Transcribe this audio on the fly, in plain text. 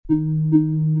Hello,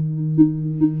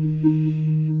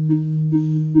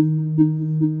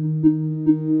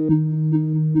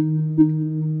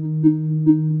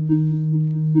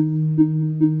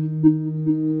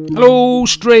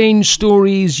 Strange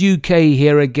Stories UK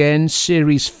here again,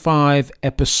 Series 5,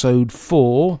 Episode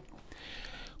 4.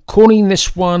 Calling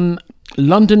this one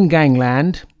London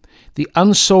Gangland, the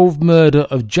unsolved murder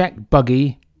of Jack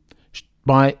Buggy,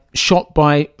 shot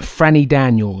by Franny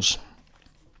Daniels.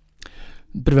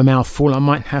 Bit of a mouthful, I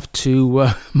might have to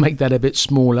make that a bit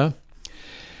smaller.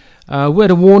 Word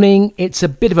of warning, it's a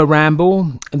bit of a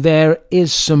ramble. There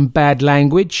is some bad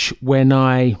language when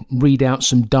I read out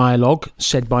some dialogue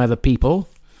said by other people,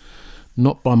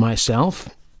 not by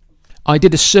myself. I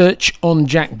did a search on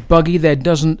Jack Buggy. There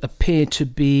doesn't appear to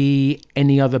be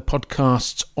any other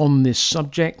podcasts on this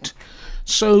subject,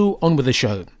 so on with the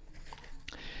show.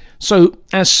 So,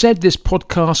 as said, this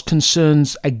podcast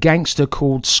concerns a gangster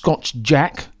called Scotch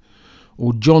Jack,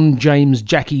 or John James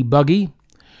Jackie Buggy,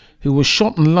 who was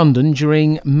shot in London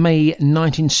during May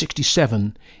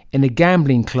 1967 in a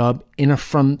gambling club in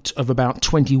front of about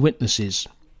 20 witnesses.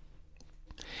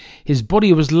 His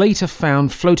body was later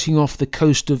found floating off the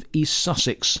coast of East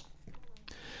Sussex.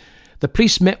 The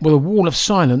police met with a wall of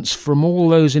silence from all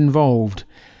those involved,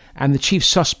 and the chief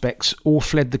suspects all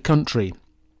fled the country.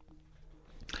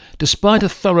 Despite a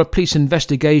thorough police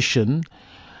investigation,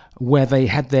 where they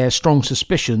had their strong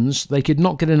suspicions, they could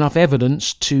not get enough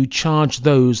evidence to charge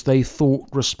those they thought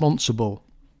responsible.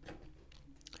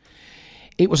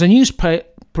 It was a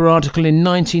newspaper article in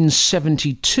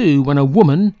 1972 when a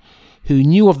woman, who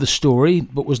knew of the story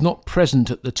but was not present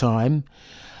at the time,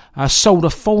 sold a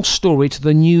false story to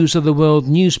the News of the World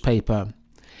newspaper,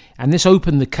 and this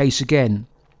opened the case again.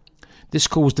 This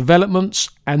caused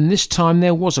developments, and this time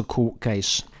there was a court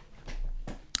case.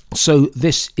 So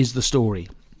this is the story.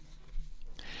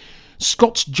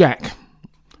 Scotch Jack,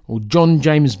 or John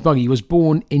James Buggy, was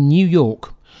born in New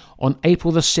York on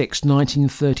April the 6th,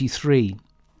 1933.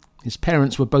 His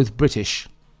parents were both British.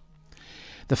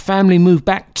 The family moved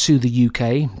back to the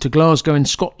UK, to Glasgow in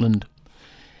Scotland,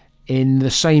 in the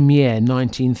same year,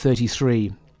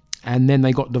 1933, and then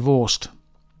they got divorced.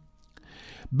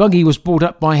 Buggy was brought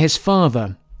up by his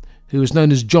father, who was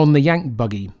known as John the Yank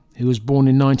Buggy, who was born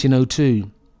in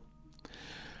 1902.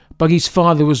 Buggy's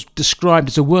father was described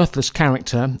as a worthless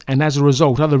character, and as a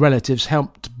result other relatives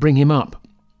helped bring him up.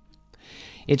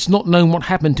 It's not known what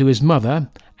happened to his mother,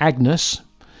 Agnes,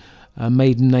 a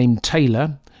maiden name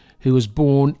Taylor, who was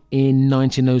born in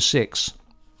 1906.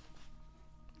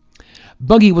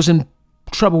 Buggy was in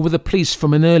trouble with the police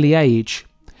from an early age.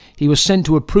 He was sent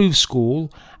to a proof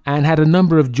school and had a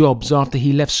number of jobs after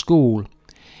he left school,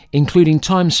 including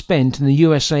time spent in the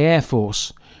USA Air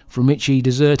Force, from which he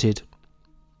deserted.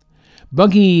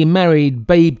 Buggy married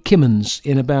Babe Kimmons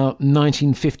in about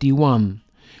 1951,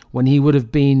 when he would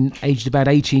have been aged about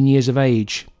 18 years of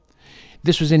age.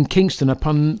 This was in Kingston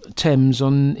upon Thames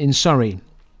in Surrey.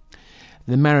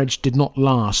 The marriage did not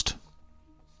last.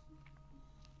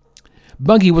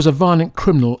 Buggy was a violent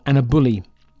criminal and a bully.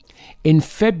 In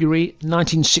February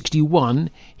 1961,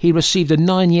 he received a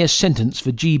 9-year sentence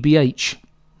for GBH,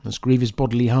 that's grievous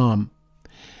bodily harm,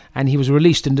 and he was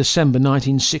released in December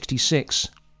 1966.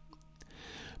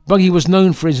 Buggy was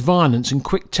known for his violence and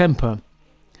quick temper.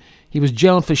 He was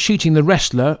jailed for shooting the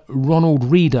wrestler Ronald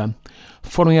Reader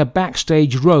following a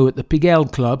backstage row at the Pig Ale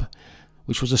Club,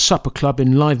 which was a supper club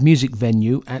and live music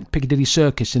venue at Piccadilly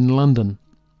Circus in London.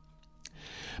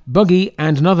 Buggy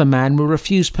and another man were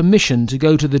refused permission to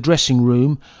go to the dressing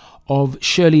room of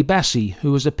Shirley Bassey,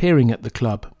 who was appearing at the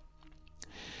club.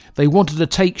 They wanted to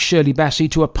take Shirley Bassey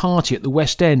to a party at the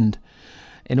West End,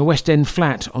 in a West End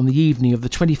flat on the evening of the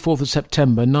 24th of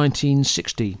September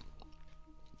 1960. It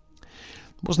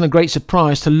wasn't a great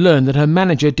surprise to learn that her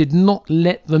manager did not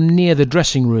let them near the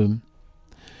dressing room.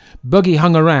 Buggy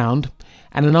hung around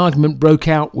and an argument broke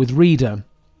out with Reader.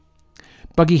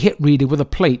 Buggy hit Reader with a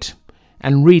plate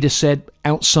and Reader said,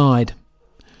 "Outside."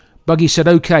 Buggy said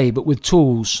okay, but with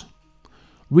tools.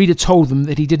 Reader told them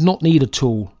that he did not need a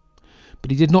tool, but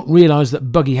he did not realise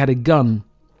that Buggy had a gun.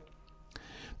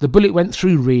 The bullet went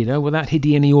through Reader without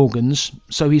hitting any organs,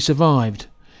 so he survived,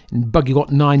 and Buggy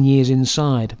got 9 years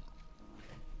inside.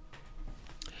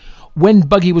 When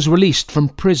Buggy was released from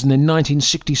prison in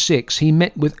 1966, he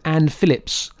met with Anne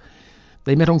Phillips.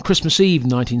 They met on Christmas Eve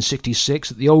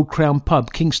 1966 at the Old Crown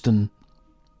Pub, Kingston.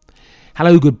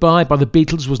 Hello Goodbye by the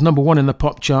Beatles was number 1 in the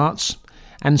pop charts,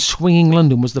 and Swinging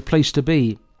London was the place to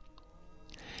be.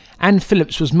 Anne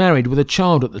Phillips was married with a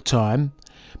child at the time,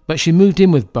 but she moved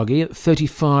in with Buggy at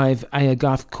 35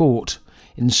 Agarth Court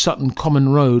in Sutton Common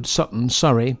Road, Sutton,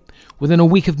 Surrey, within a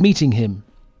week of meeting him.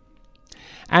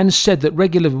 and said that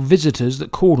regular visitors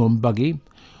that called on Buggy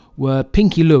were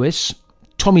Pinky Lewis,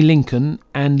 Tommy Lincoln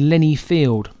and Lenny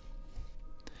Field.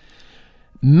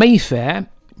 Mayfair,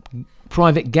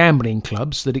 private gambling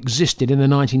clubs that existed in the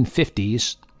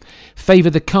 1950s,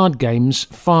 favoured the card games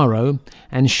Faro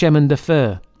and Chemin de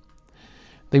Fer.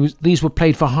 These were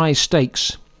played for high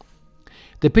stakes.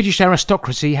 The British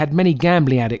aristocracy had many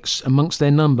gambling addicts amongst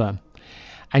their number,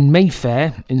 and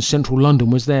Mayfair in central London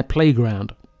was their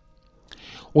playground.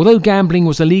 Although gambling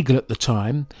was illegal at the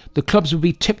time, the clubs would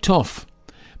be tipped off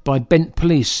by bent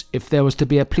police if there was to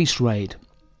be a police raid.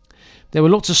 There were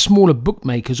lots of smaller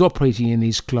bookmakers operating in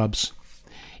these clubs.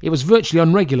 It was virtually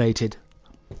unregulated.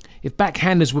 If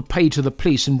backhanders were paid to the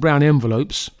police in brown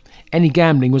envelopes, any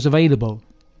gambling was available.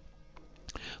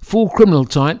 For criminal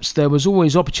types, there was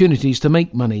always opportunities to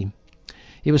make money.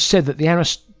 It was said that the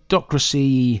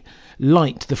aristocracy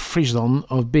liked the frisson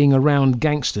of being around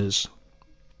gangsters.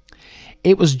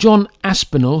 It was John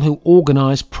Aspinall who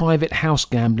organised private house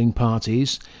gambling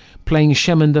parties playing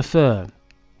Chemin de Fer.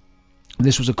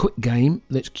 This was a quick game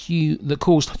that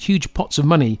caused huge pots of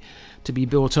money to be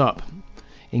built up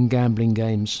in gambling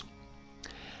games.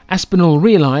 Aspinall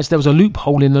realised there was a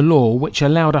loophole in the law which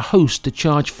allowed a host to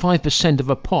charge 5% of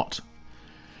a pot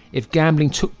if gambling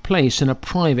took place in a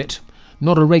private,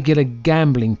 not a regular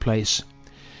gambling place.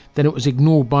 Then it was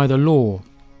ignored by the law.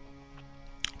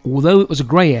 Although it was a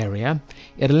grey area,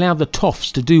 it allowed the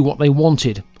toffs to do what they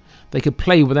wanted. They could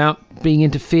play without being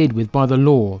interfered with by the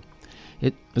law,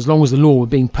 as long as the law were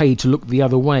being paid to look the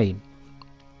other way.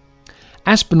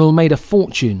 Aspinall made a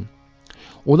fortune.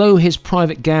 Although his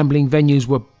private gambling venues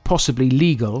were possibly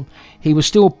legal, he was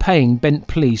still paying bent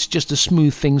police just to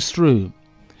smooth things through.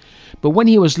 But when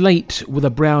he was late with a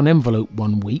brown envelope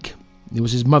one week, it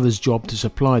was his mother's job to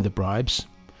supply the bribes.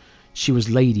 She was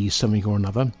lady something or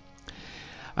another.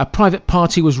 A private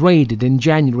party was raided in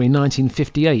January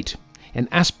 1958, and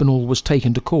Aspinall was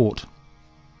taken to court.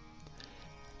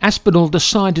 Aspinall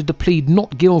decided to plead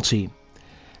not guilty,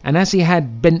 and as he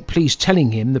had bent police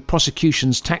telling him the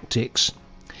prosecution's tactics,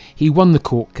 he won the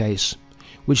court case,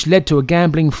 which led to a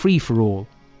gambling free-for-all.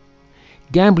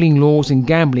 Gambling laws and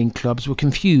gambling clubs were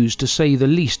confused, to say the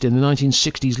least, in the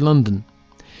 1960s London,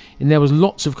 and there was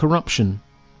lots of corruption.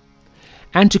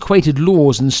 Antiquated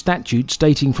laws and statutes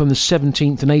dating from the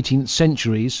 17th and 18th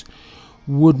centuries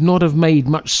would not have made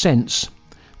much sense.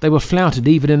 They were flouted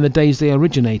even in the days they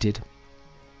originated.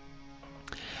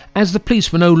 As the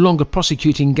police were no longer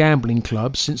prosecuting gambling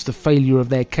clubs since the failure of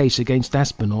their case against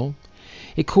Aspinall,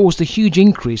 it caused a huge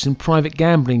increase in private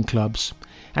gambling clubs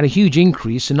and a huge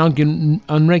increase in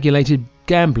unregulated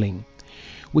gambling,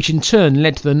 which in turn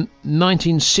led to the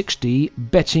 1960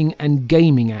 Betting and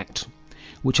Gaming Act,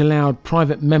 which allowed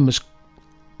private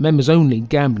members-only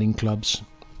gambling clubs.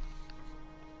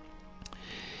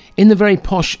 In the very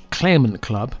posh Claremont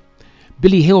Club,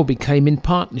 Billy Hill became in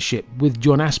partnership with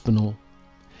John Aspinall.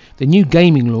 The new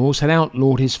gaming laws had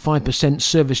outlawed his 5%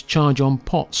 service charge on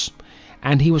pots,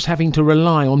 and he was having to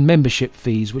rely on membership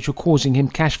fees which were causing him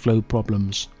cash flow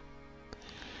problems.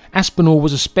 Aspinall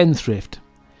was a spendthrift,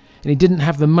 and he didn't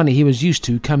have the money he was used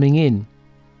to coming in.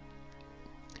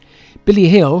 Billy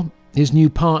Hill, his new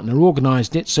partner,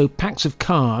 organised it so packs of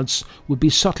cards would be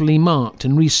subtly marked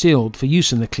and resealed for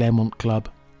use in the Claremont Club.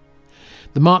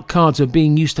 The marked cards were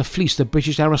being used to fleece the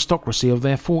British aristocracy of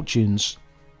their fortunes.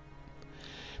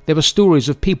 There were stories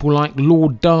of people like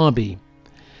Lord Derby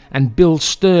and Bill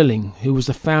Sterling, who was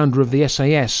the founder of the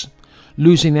SAS,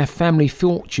 losing their family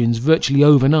fortunes virtually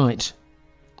overnight.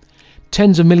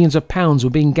 Tens of millions of pounds were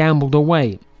being gambled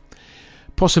away,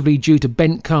 possibly due to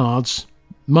bent cards,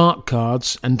 marked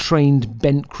cards and trained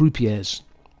bent croupiers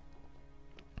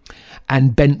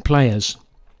and bent players.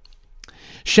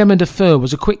 Chemin de Fer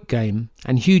was a quick game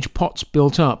and huge pots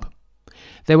built up.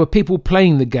 There were people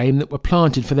playing the game that were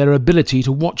planted for their ability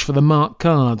to watch for the marked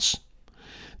cards.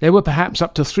 There were perhaps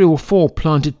up to 3 or 4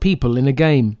 planted people in a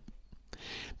game.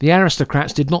 The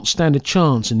aristocrats did not stand a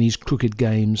chance in these crooked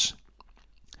games.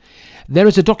 There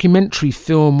is a documentary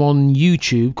film on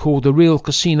YouTube called The Real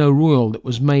Casino Royal that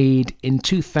was made in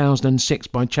 2006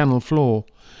 by Channel 4,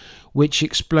 which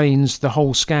explains the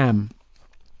whole scam.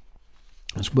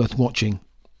 It's worth watching.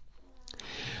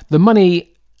 The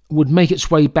money would make its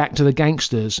way back to the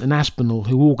gangsters and Aspinall,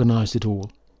 who organised it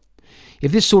all.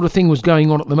 If this sort of thing was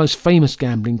going on at the most famous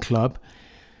gambling club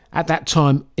at that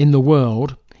time in the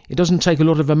world, it doesn't take a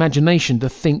lot of imagination to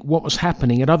think what was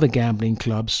happening at other gambling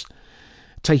clubs,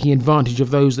 taking advantage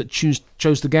of those that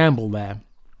chose to gamble there.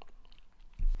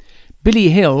 Billy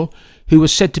Hill, who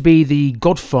was said to be the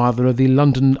godfather of the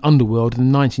London underworld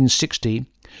in 1960,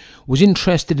 was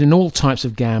interested in all types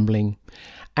of gambling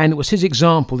and it was his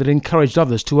example that encouraged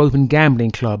others to open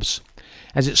gambling clubs,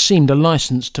 as it seemed a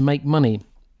licence to make money.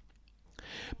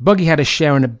 Buggy had a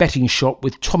share in a betting shop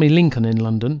with Tommy Lincoln in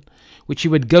London, which he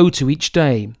would go to each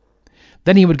day.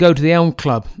 Then he would go to the Elm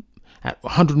Club at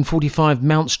 145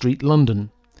 Mount Street,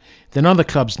 London. Then other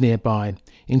clubs nearby,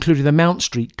 including the Mount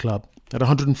Street Club at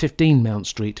 115 Mount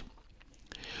Street.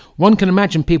 One can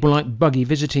imagine people like Buggy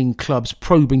visiting clubs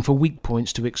probing for weak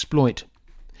points to exploit.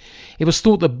 It was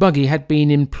thought that Buggy had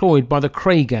been employed by the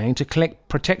Cray gang to collect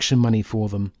protection money for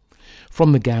them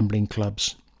from the gambling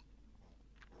clubs.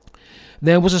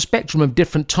 There was a spectrum of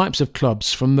different types of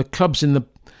clubs, from the clubs in the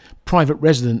private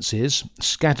residences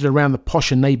scattered around the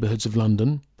posher neighbourhoods of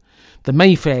London, the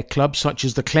Mayfair clubs such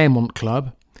as the Claremont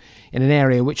Club, in an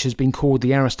area which has been called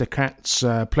the Aristocrats'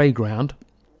 Playground.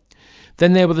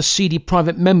 Then there were the seedy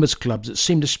private members' clubs that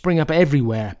seemed to spring up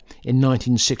everywhere in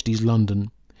 1960s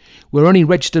London, where only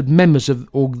registered members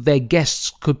or their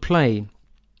guests could play.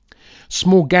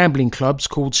 Small gambling clubs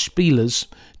called Spielers,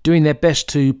 doing their best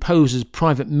to pose as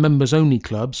private members-only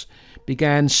clubs,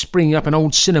 began springing up in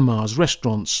old cinemas,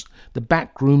 restaurants, the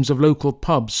back rooms of local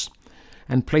pubs,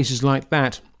 and places like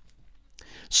that.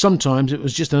 Sometimes it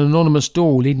was just an anonymous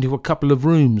door leading to a couple of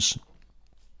rooms.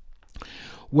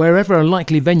 Wherever a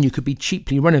likely venue could be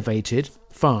cheaply renovated,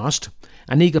 fast,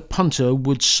 an eager punter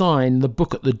would sign the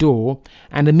book at the door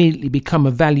and immediately become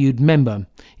a valued member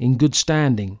in good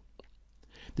standing.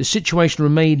 The situation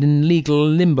remained in legal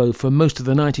limbo for most of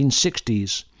the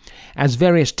 1960s, as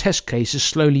various test cases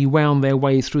slowly wound their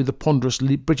way through the ponderous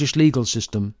British legal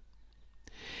system.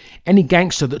 Any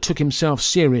gangster that took himself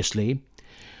seriously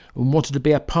and wanted to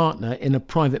be a partner in a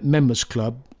private members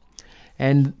club,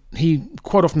 and he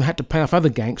quite often had to pay off other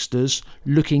gangsters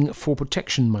looking for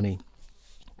protection money.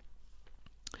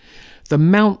 The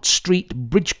Mount Street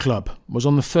Bridge Club was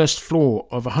on the first floor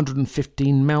of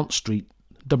 115 Mount Street,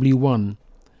 W1.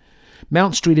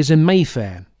 Mount Street is in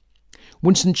Mayfair.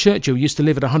 Winston Churchill used to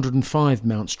live at 105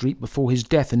 Mount Street before his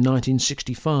death in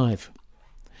 1965.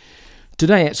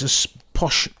 Today it's a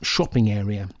posh shopping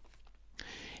area.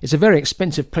 It's a very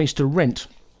expensive place to rent.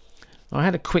 I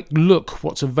had a quick look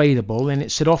what's available, and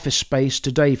it said office space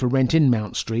today for rent in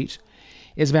Mount Street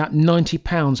is about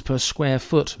 £90 per square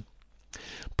foot,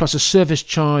 plus a service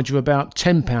charge of about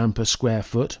 £10 per square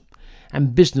foot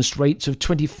and business rates of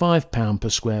 £25 per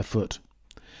square foot.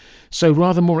 So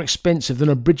rather more expensive than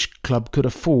a bridge club could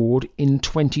afford in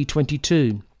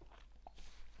 2022.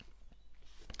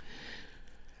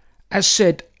 As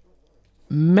said,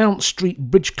 Mount Street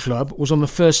Bridge Club was on the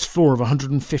first floor of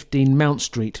 115 Mount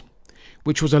Street,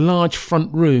 which was a large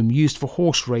front room used for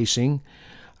horse race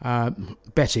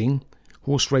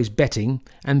betting,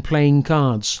 and playing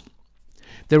cards.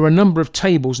 There were a number of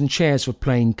tables and chairs for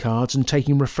playing cards and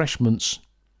taking refreshments.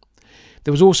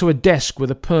 There was also a desk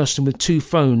with a person with two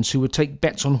phones who would take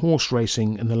bets on horse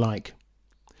racing and the like.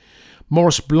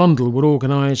 Morris Blundell would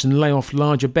organise and lay off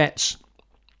larger bets.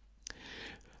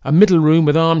 A middle room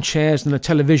with armchairs and a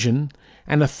television,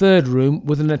 and a third room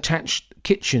with an attached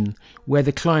kitchen where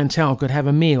the clientele could have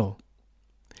a meal.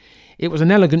 It was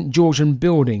an elegant Georgian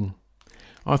building.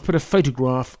 I've put a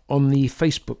photograph on the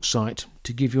Facebook site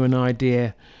to give you an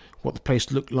idea what the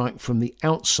place looked like from the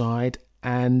outside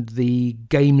and the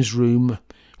games room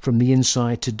from the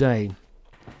inside today.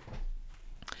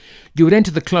 You would enter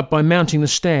the club by mounting the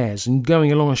stairs and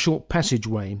going along a short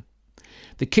passageway.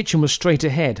 The kitchen was straight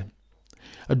ahead.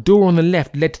 A door on the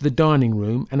left led to the dining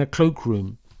room and a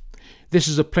cloakroom. This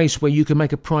is a place where you could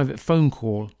make a private phone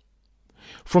call.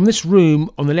 From this room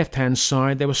on the left-hand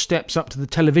side there were steps up to the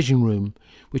television room,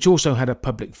 which also had a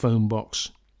public phone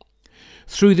box.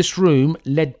 Through this room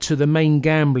led to the main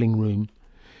gambling room,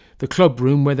 the club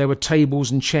room where there were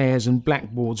tables and chairs and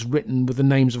blackboards written with the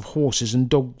names of horses and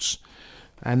dogs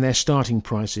and their starting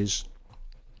prices.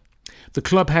 The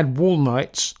club had wall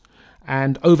lights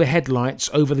and overhead lights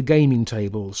over the gaming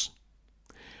tables.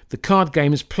 The card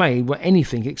games played were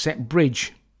anything except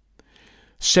bridge.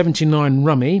 79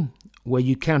 rummy, where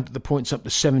you counted the points up to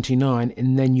 79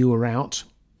 and then you were out.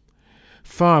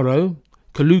 Faro,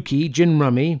 Kaluki, gin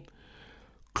rummy,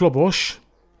 Klobosh,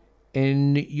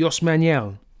 and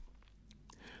Yosmaniel.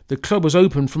 The club was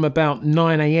open from about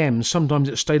 9 a.m. Sometimes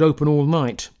it stayed open all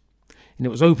night, and it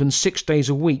was open 6 days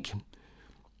a week.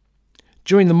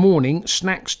 During the morning,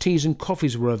 snacks, teas and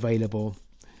coffees were available.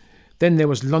 Then there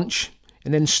was lunch,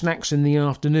 and then snacks in the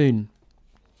afternoon.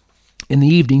 In the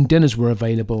evening, dinners were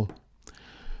available.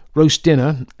 Roast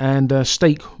dinner and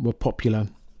steak were popular.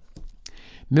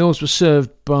 Meals were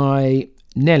served by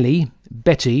Nellie,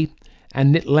 Betty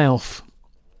and Little Alf.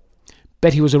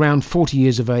 Betty was around 40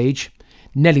 years of age.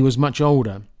 Nellie was much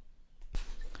older.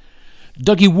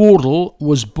 Dougie Wardle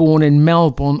was born in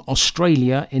Melbourne,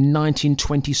 Australia in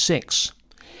 1926.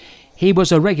 He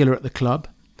was a regular at the club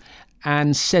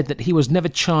and said that he was never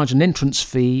charged an entrance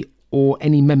fee or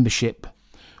any membership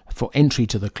for entry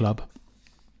to the club.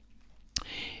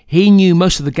 He knew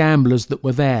most of the gamblers that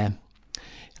were there.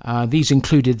 These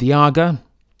included the Aga,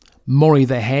 Morrie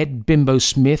the Head, Bimbo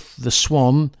Smith, the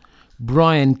Swan,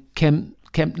 Brian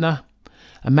Kempner,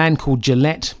 a man called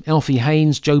Gillette, Alfie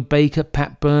Haynes, Joe Baker,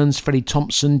 Pat Burns, Freddie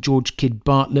Thompson, George Kid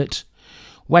Bartlett,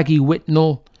 Waggy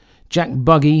Whitnell, Jack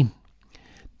Buggy,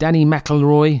 Danny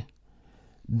McElroy,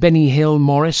 Benny Hill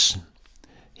Morris.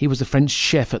 He was the French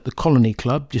chef at the Colony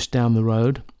Club just down the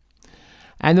road.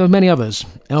 And there were many others,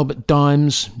 Albert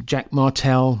Dimes, Jack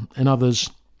Martell and others.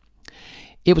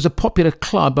 It was a popular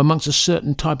club amongst a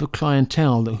certain type of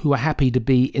clientele who were happy to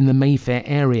be in the Mayfair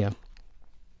area.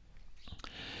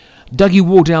 Dougie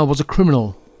Wardle was a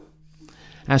criminal.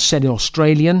 As said,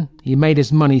 Australian, he made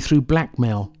his money through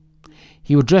blackmail.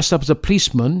 He would dress up as a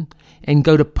policeman and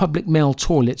go to public male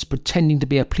toilets pretending to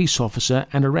be a police officer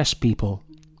and arrest people.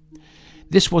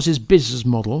 This was his business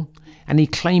model, and he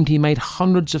claimed he made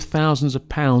hundreds of thousands of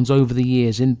pounds over the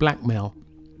years in blackmail.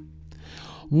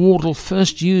 Wardle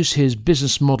first used his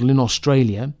business model in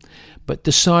Australia, but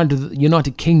decided that the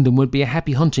United Kingdom would be a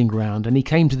happy hunting ground, and he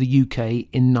came to the UK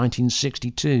in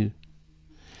 1962.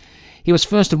 He was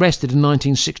first arrested in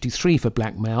 1963 for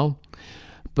blackmail,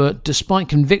 but despite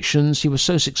convictions, he was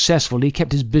so successful he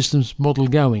kept his business model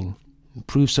going. It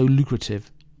proved so lucrative.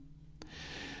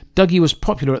 Dougie was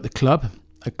popular at the club,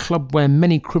 a club where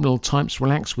many criminal types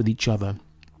relaxed with each other.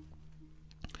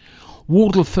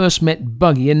 Wardle first met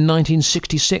Buggy in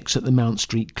 1966 at the Mount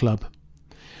Street Club.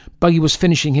 Buggy was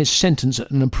finishing his sentence at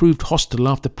an approved hostel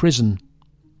after prison.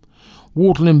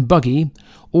 Wardle and Buggy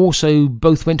also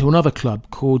both went to another club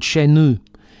called Chez Nous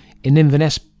in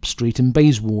Inverness Street in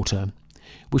Bayswater,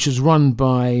 which was run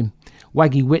by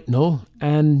Waggy Whitnell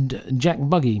and Jack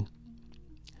Buggy.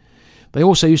 They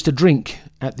also used to drink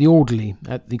at the Audley,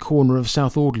 at the corner of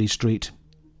South Audley Street.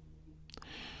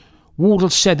 Wardle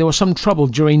said there was some trouble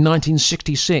during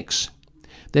 1966.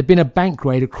 There had been a bank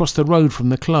raid across the road from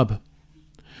the club.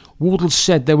 Wardle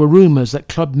said there were rumours that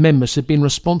club members had been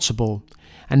responsible,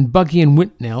 and Buggy and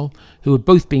Whitnell, who had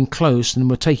both been close and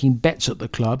were taking bets at the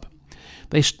club,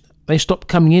 they stopped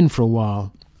coming in for a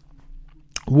while.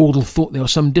 Wardle thought there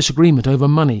was some disagreement over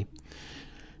money.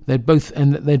 They'd both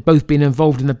been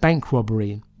involved in a bank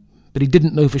robbery, but he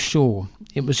didn't know for sure.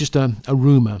 It was just a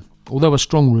rumour, although a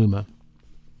strong rumour.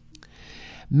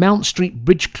 Mount Street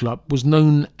Bridge Club was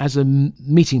known as a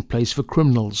meeting place for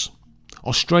criminals,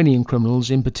 Australian criminals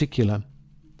in particular.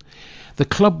 The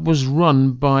club was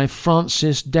run by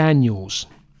Francis Daniels,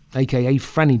 aka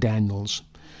Franny Daniels.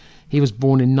 He was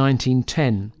born in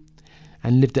 1910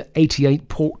 and lived at 88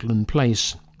 Portland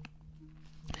Place.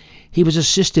 He was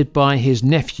assisted by his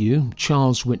nephew,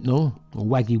 Charles Whitnell, or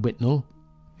Waggy Whitnell,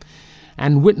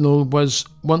 and Whitnell was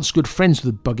once good friends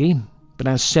with Buggy, but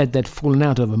as said, they'd fallen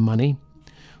out over money,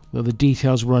 though the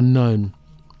details were unknown.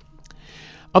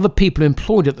 Other people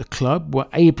employed at the club were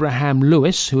Abraham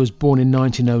Lewis, who was born in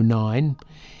 1909.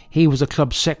 He was a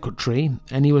club secretary,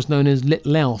 and he was known as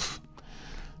Little Elf.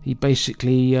 He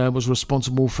basically was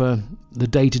responsible for the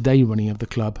day-to-day running of the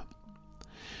club.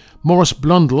 Morris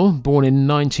Blundell, born in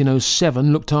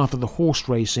 1907, looked after the horse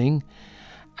racing,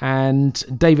 and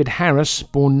David Harris,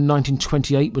 born in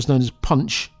 1928, was known as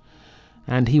Punch,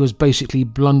 and he was basically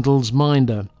Blundell's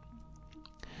minder.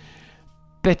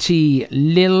 Betty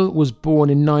Lill was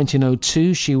born in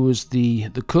 1902. She was the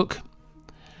cook.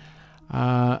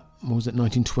 What was it?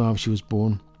 1912 she was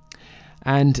born.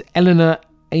 And Eleanor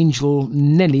Angel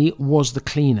Nelly was the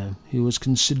cleaner, who was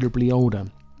considerably older.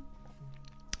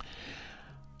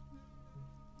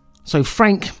 So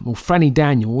Frank, or Franny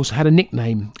Daniels, had a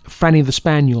nickname, Franny the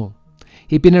Spaniel.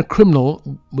 He'd been a criminal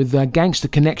with gangster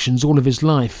connections all of his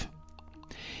life.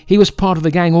 He was part of the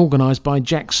gang organised by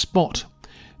Jack Spot,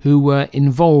 who were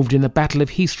involved in the Battle of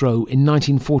Heathrow in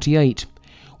 1948,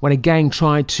 when a gang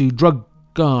tried to drug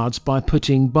guards by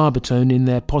putting barbiton in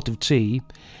their pot of tea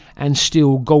and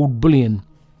steal gold bullion.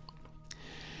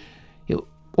 It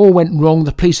all went wrong,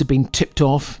 the police had been tipped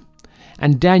off,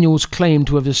 and Daniels claimed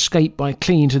to have escaped by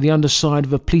clinging to the underside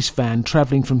of a police van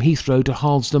travelling from Heathrow to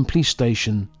Harlesden Police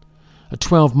Station, a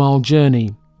 12-mile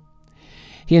journey.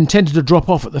 He intended to drop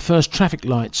off at the first traffic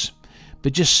lights,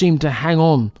 but just seemed to hang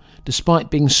on despite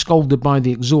being scalded by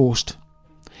the exhaust.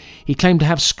 He claimed to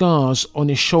have scars on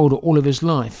his shoulder all of his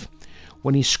life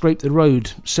when he scraped the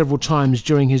road several times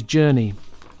during his journey.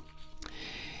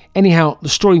 Anyhow, the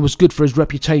story was good for his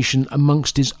reputation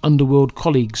amongst his underworld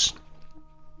colleagues.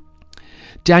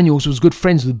 Daniels was good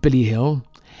friends with Billy Hill,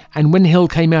 and when Hill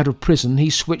came out of prison, he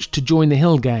switched to join the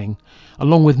Hill gang,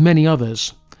 along with many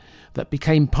others that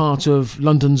became part of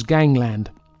London's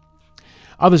gangland.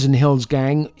 Others in Hill's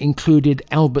gang included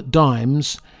Albert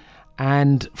Dimes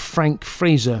and Frank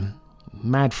Fraser,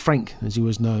 Mad Frank as he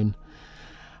was known,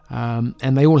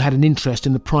 and they all had an interest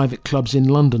in the private clubs in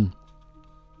London.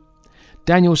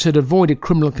 Daniels had avoided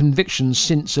criminal convictions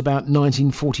since about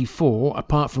 1944,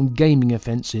 apart from gaming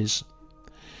offences.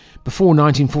 Before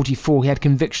 1944 he had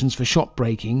convictions for shop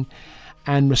breaking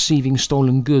and receiving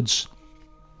stolen goods.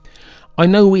 I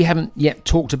know we haven't yet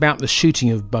talked about the shooting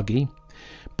of Buggy,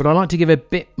 but I'd like to give a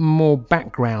bit more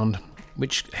background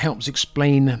which helps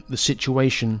explain the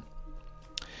situation.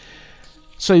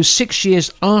 So 6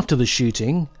 years after the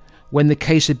shooting, when the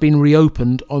case had been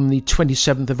reopened on the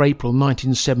 27th of April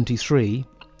 1973,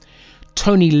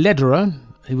 Tony Lederer,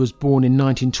 who was born in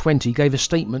 1920, gave a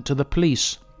statement to the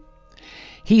police.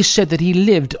 He said that he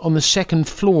lived on the second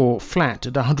floor flat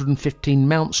at 115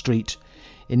 Mount Street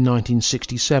in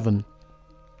 1967.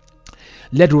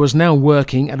 Lederer was now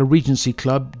working at a Regency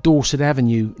Club, Dorset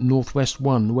Avenue, Northwest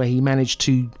 1, where he managed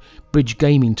 2 bridge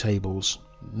gaming tables.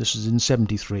 This was in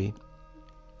 73.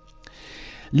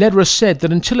 Lederer said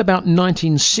that until about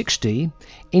 1960,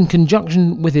 in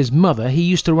conjunction with his mother, he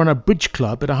used to run a bridge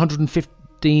club at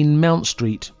 115 Mount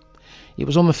Street. It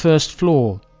was on the first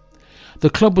floor. The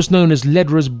club was known as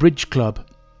Lederer's Bridge Club.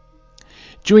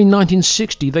 During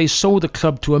 1960, they sold the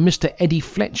club to a Mr. Eddie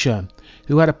Fletcher,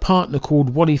 who had a partner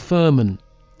called Wally Furman.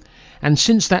 And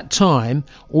since that time,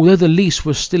 although the lease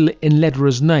was still in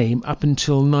Lederer's name up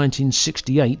until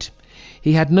 1968,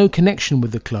 he had no connection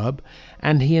with the club,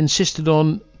 and he insisted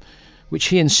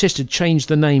changed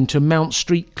the name to Mount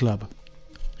Street Club.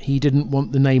 He didn't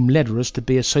want the name Lederer's to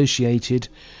be associated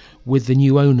with the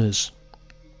new owners.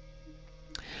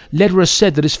 Lederer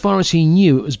said that as far as he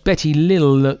knew, it was Betty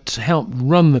Lill that helped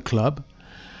run the club.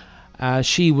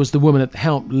 She was the woman that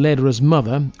helped Lederer's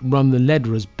mother run the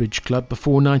Lederer's Bridge Club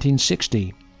before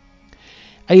 1960.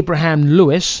 Abraham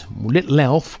Lewis, Little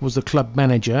Elf, was the club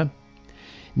manager.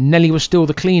 Nellie was still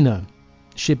the cleaner.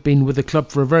 She'd been with the club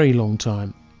for a very long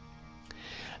time.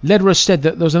 Lederer said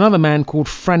that there was another man called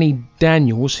Franny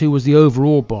Daniels who was the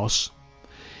overall boss,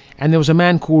 and there was a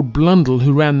man called Blundell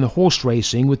who ran the horse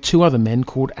racing with 2 other men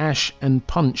called Ash and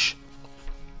Punch.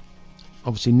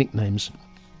 Obviously nicknames.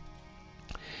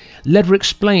 Lederer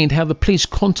explained how the police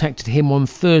contacted him on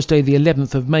Thursday the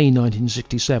 11th of May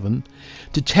 1967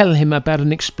 to tell him about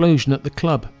an explosion at the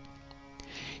club.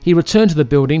 He returned to the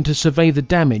building to survey the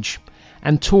damage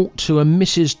and talked to a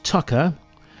Mrs. Tucker,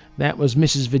 that was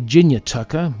Mrs. Virginia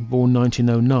Tucker, born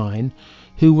 1909,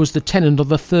 who was the tenant of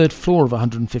the 3rd floor of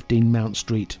 115 Mount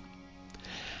Street.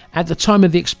 At the time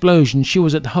of the explosion, she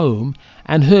was at home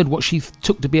and heard what she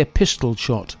took to be a pistol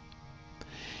shot.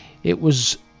 It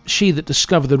was she that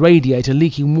discovered the radiator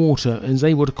leaking water and was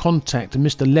able to contact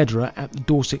Mr. Lederer at the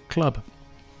Dorset Club.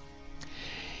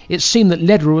 It seemed that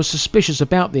Lederer was suspicious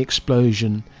about the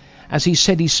explosion, as he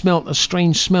said he smelt a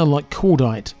strange smell like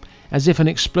cordite, as if an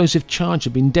explosive charge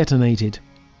had been detonated.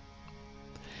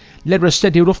 Lederer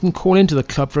said he would often call into the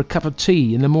club for a cup of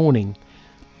tea in the morning,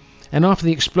 and after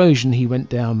the explosion he went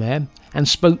down there and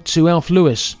spoke to Alf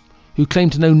Lewis, who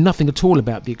claimed to know nothing at all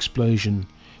about the explosion,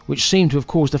 which seemed to have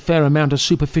caused a fair amount of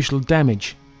superficial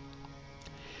damage.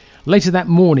 Later that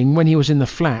morning, when he was in the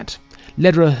flat,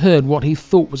 Lederer heard what he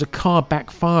thought was a car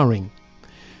backfiring,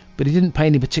 but he didn't pay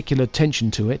any particular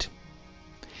attention to it.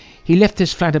 He left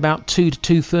his flat about 2 to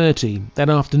 2:30 that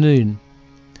afternoon,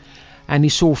 and he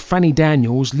saw Franny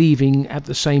Daniels leaving at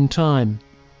the same time.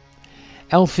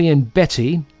 Alfie and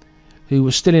Betty, who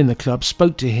was still in the club,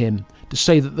 spoke to him to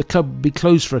say that the club would be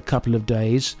closed for a couple of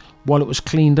days while it was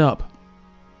cleaned up.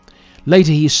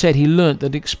 Later he said he learnt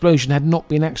that the explosion had not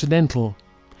been accidental.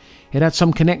 It had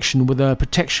some connection with a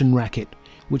protection racket,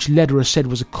 which Lederer said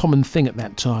was a common thing at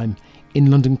that time in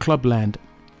London clubland.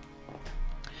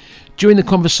 During the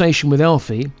conversation with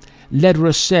Alfie,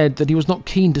 Lederer said that he was not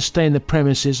keen to stay in the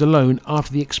premises alone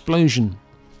after the explosion.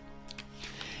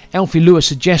 Alfie Lewis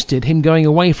suggested him going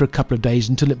away for a couple of days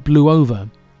until it blew over.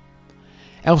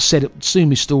 Alf said it would soon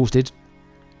be sorted.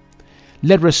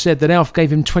 Lederer said that Alf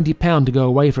gave him £20 to go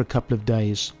away for a couple of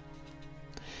days.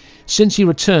 Since he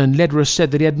returned, Lederer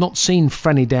said that he had not seen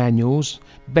Franny Daniels,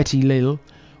 Betty Lill,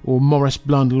 or Morris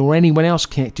Blundell, or anyone else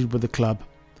connected with the club,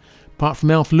 apart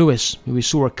from Alf Lewis, who he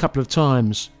saw a couple of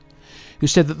times, who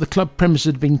said that the club premises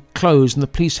had been closed and the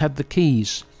police had the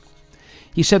keys.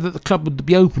 He said that the club would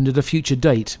be opened at a future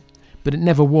date, but it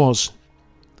never was.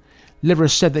 Lederer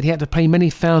said that he had to pay many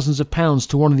thousands of pounds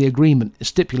to honour the agreement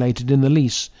stipulated in the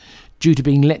lease due to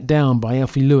being let down by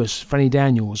Alfie Lewis, Franny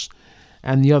Daniels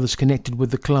and the others connected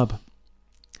with the club.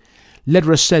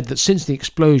 Lederer said that since the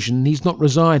explosion he's not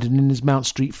resided in his Mount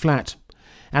Street flat,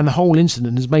 and the whole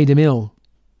incident has made him ill.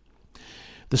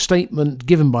 The statement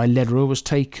given by Lederer was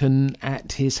taken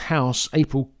at his house,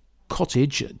 April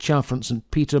Cottage at Chalfont St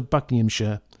Peter,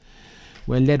 Buckinghamshire,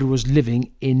 where Lederer was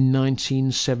living in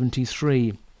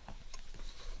 1973.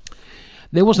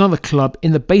 There was another club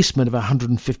in the basement of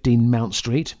 115 Mount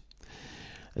Street.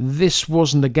 This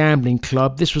wasn't a gambling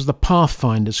club, this was the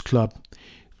Pathfinders Club,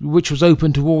 which was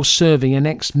open to all serving and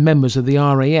ex-members of the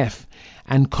RAF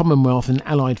and Commonwealth and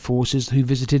Allied forces who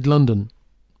visited London.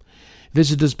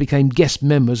 Visitors became guest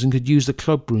members and could use the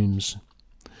club rooms.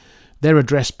 Their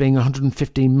address being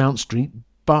 115 Mount Street,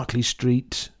 Berkeley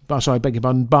Square,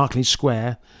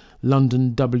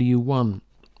 London W1.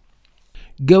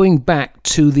 Going back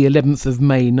to the 11th of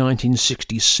May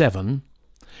 1967,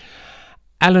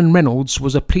 Alan Reynolds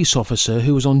was a police officer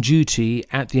who was on duty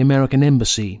at the American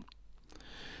Embassy,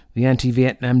 the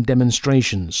anti-Vietnam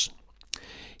demonstrations.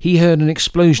 He heard an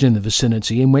explosion in the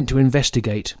vicinity and went to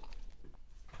investigate.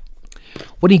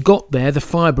 When he got there, the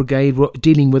fire brigade were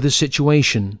dealing with the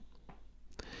situation.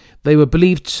 They were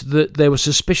believed that there were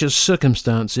suspicious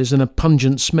circumstances and a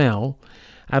pungent smell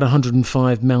at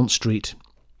 105 Mount Street.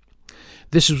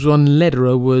 This was when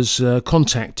Lederer was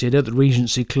contacted at the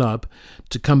Regency Club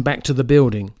to come back to the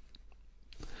building.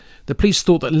 The police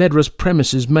thought that Lederer's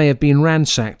premises may have been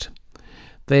ransacked.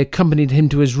 They accompanied him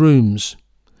to his rooms.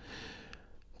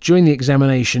 During the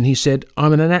examination, he said,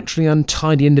 "I'm a naturally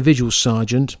untidy individual,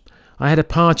 Sergeant. I had a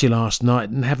party last night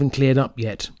and haven't cleared up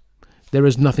yet. There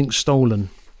is nothing stolen."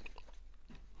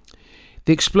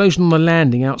 The explosion on the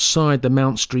landing outside the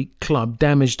Mount Street Club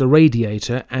damaged a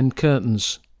radiator and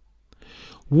curtains.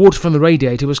 Water from the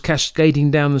radiator was cascading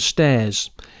down the stairs,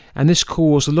 and this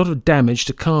caused a lot of damage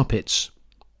to carpets.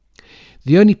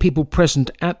 The only people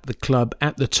present at the club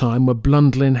at the time were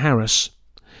Blundell and Harris,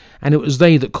 and it was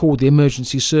they that called the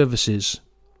emergency services.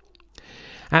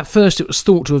 At first it was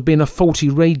thought to have been a faulty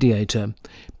radiator,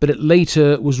 but it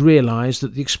later was realised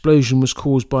that the explosion was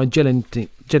caused by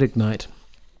gelignite.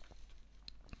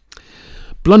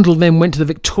 Blundell then went to the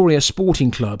Victoria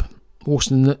Sporting Club,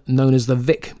 also known as the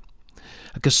Vic,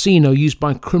 a casino used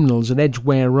by criminals at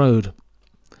Edgware Road.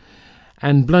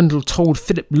 And Blundell told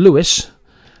Philip Lewis,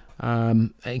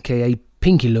 aka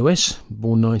Pinky Lewis,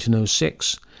 born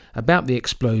 1906, about the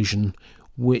explosion,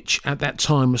 which at that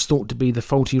time was thought to be the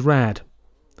faulty rad.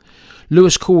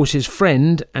 Lewis called his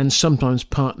friend and sometimes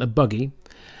partner Buggy,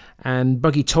 and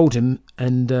Buggy told him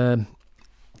and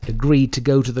agreed to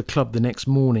go to the club the next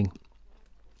morning.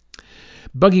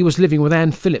 Buggy was living with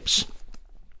Anne Phillips,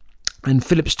 and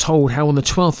Phillips told how on the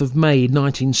 12th of May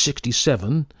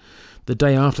 1967, the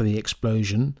day after the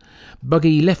explosion,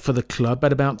 Buggy left for the club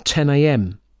at about 10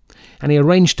 a.m, and he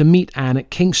arranged to meet Anne at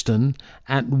Kingston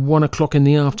at 1 o'clock in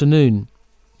the afternoon.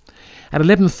 At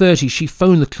 11:30 she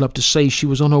phoned the club to say she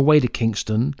was on her way to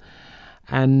Kingston,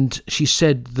 and she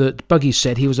said that Buggy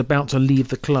said he was about to leave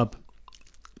the club.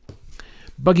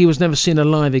 Buggy was never seen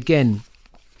alive again.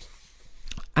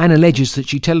 Anne alleges that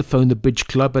she telephoned the Bridge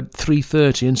Club at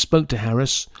 3:30 and spoke to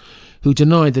Harris, who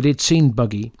denied that he had seen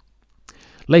Buggy.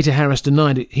 Later Harris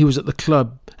denied he was at the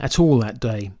club at all that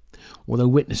day, although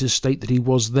witnesses state that he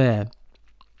was there.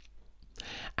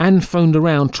 Anne phoned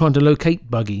around trying to locate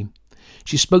Buggy.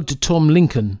 She spoke to Tom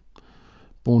Lincoln,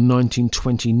 born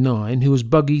 1929, who was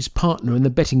Buggy's partner in the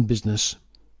betting business.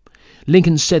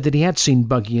 Lincoln said that he had seen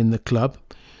Buggy in the club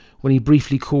when he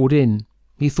briefly called in.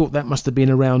 He thought that must have been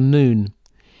around noon.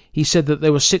 He said that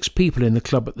there were 6 people in the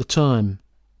club at the time.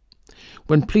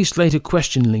 When police later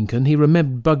questioned Lincoln, he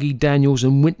remembered Buggy, Daniels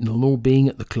and Wintnell all being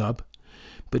at the club,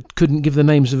 but couldn't give the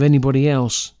names of anybody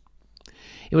else.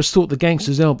 It was thought the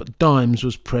gangsters Albert Dimes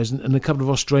was present and a couple of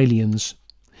Australians.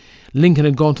 Lincoln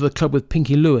had gone to the club with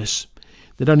Pinky Lewis.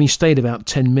 They'd only stayed about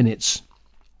 10 minutes.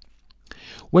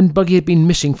 When Buggy had been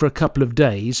missing for a couple of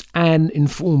days, Anne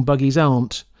informed Buggy's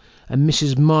aunt, a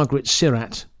Mrs. Margaret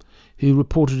Sirat, who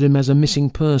reported him as a missing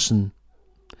person.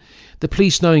 The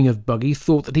police, knowing of Buggy,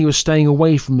 thought that he was staying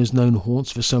away from his known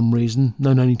haunts for some reason,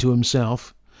 known only to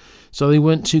himself, so they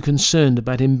weren't too concerned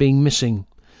about him being missing,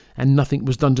 and nothing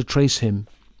was done to trace him.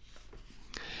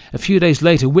 A few days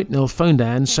later, Wintnell phoned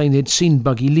Anne saying they'd seen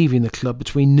Buggy leaving the club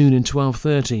between noon and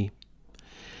 12:30.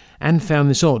 Anne found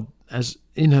this odd, as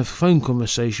in her phone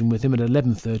conversation with him at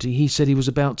 11:30, he said he was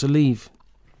about to leave.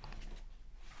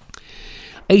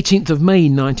 18th of May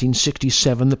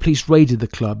 1967, the police raided the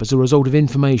club as a result of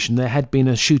information there had been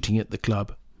a shooting at the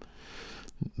club.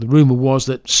 The rumour was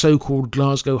that so-called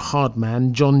Glasgow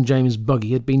hardman John James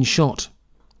Buggy had been shot.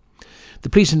 The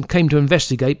police came to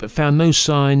investigate but found no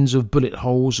signs of bullet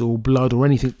holes or blood or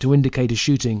anything to indicate a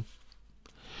shooting.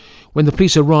 When the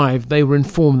police arrived, they were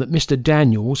informed that Mr.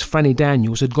 Daniels, Franny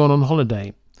Daniels, had gone on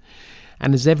holiday,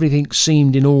 and as everything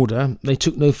seemed in order, they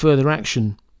took no further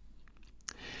action.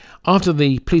 After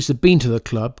the police had been to the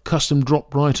club, custom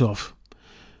dropped right off.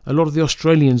 A lot of the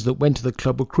Australians that went to the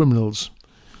club were criminals.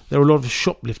 There were a lot of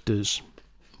shoplifters,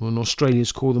 and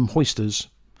Australians call them hoisters.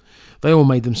 They all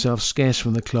made themselves scarce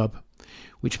from the club,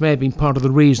 which may have been part of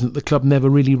the reason that the club never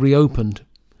really reopened.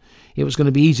 It was going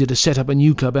to be easier to set up a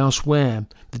new club elsewhere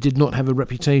that did not have a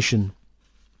reputation.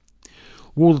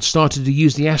 Wall had started to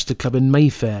use the Astor Club in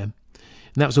Mayfair, and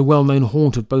that was a well-known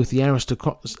haunt of both the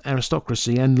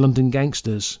aristocracy and London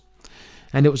gangsters.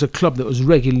 And it was a club that was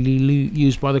regularly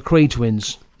used by the Cray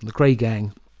twins, the Cray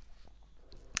gang.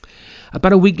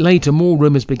 About a week later, more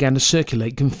rumours began to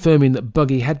circulate confirming that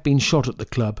Buggy had been shot at the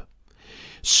club.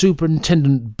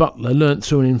 Superintendent Butler learnt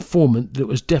through an informant that it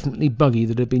was definitely Buggy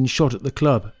that had been shot at the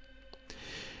club.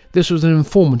 This was an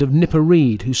informant of Nipper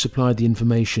Reed who supplied the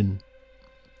information.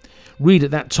 Reed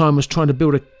at that time was trying to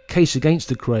build a case against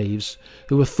the Craves,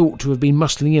 who were thought to have been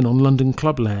muscling in on London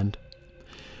clubland.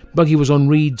 Buggy was on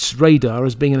Reed's radar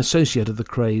as being an associate of the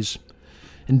Craves,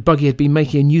 and Buggy had been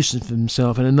making a nuisance of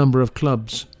himself in a number of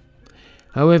clubs.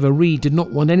 However, Reed did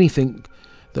not want anything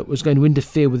that was going to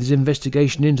interfere with his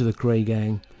investigation into the Cray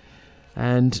gang,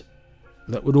 and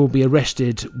that would all be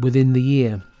arrested within the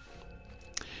year.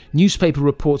 Newspaper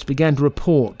reports began to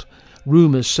report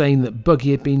rumours saying that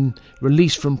Buggy had been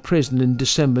released from prison in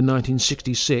December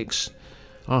 1966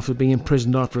 after being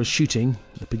imprisoned after a shooting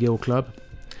at the Gill Club.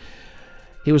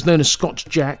 He was known as Scotch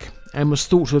Jack and was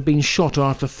thought to have been shot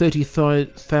after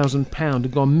 £30,000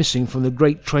 had gone missing from the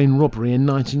Great Train robbery in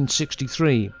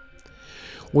 1963.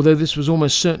 Although this was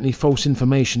almost certainly false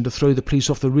information to throw the police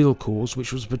off the real cause,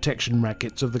 which was protection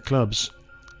rackets of the clubs.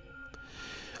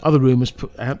 Other rumours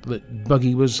put out that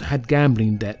Buggy had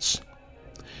gambling debts.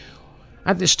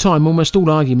 At this time, almost all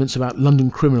arguments about London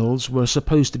criminals were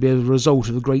supposed to be as a result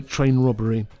of the Great Train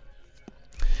robbery,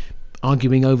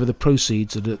 arguing over the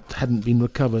proceeds that hadn't been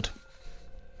recovered.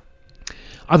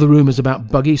 Other rumours about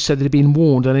Buggy said that he had been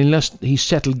warned that unless he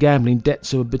settled gambling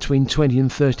debts of between £20,000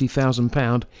 and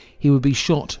 £30,000, he would be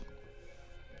shot.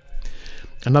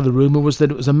 Another rumour was that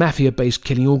it was a mafia-based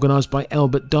killing organised by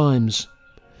Albert Dimes.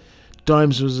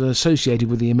 Dimes was associated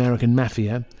with the American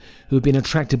mafia, who had been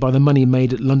attracted by the money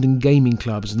made at London gaming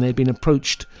clubs, and they had been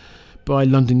approached by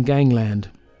London gangland,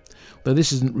 though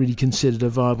this isn't really considered a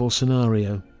viable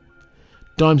scenario.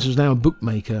 Dimes was now a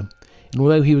bookmaker, and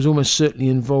although he was almost certainly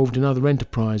involved in other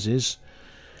enterprises,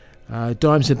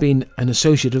 Dimes had been an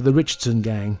associate of the Richardson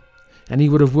gang, and he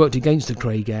would have worked against the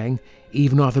Cray gang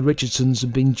even after the Richardsons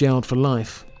had been jailed for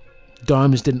life.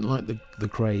 Dimes didn't like the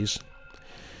Crays.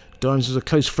 Dimes was a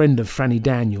close friend of Franny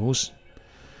Daniels,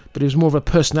 but he was more of a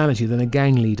personality than a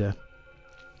gang leader.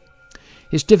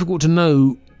 It's difficult to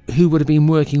know who would have been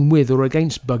working with or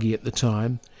against Buggy at the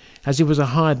time, as he was a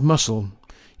hired muscle.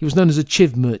 He was known as a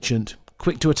chiv merchant,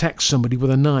 quick to attack somebody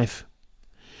with a knife.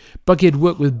 Buggy had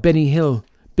worked with Billy Hill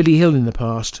in the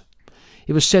past.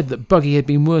 It was said that Buggy had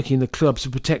been working in the clubs for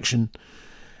protection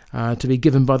to be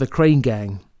given by the Crane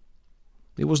gang.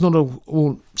 It was not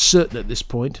all certain at this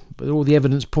point, but all the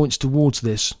evidence points towards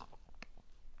this.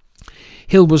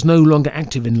 Hill was no longer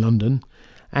active in London,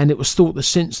 and it was thought that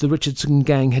since the Richardson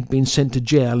gang had been sent to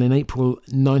jail in April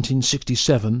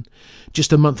 1967,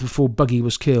 just a month before Buggy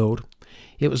was killed,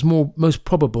 it was most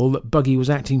probable that Buggy was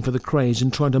acting for the Crays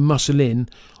and trying to muscle in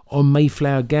on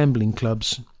Mayfair gambling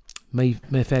clubs.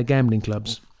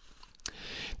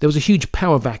 There was a huge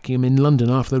power vacuum in London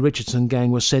after the Richardson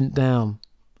gang was sent down.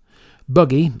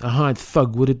 Buggy, a hired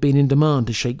thug, would have been in demand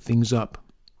to shake things up.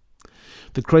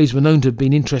 The Crays were known to have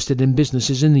been interested in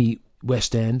businesses in the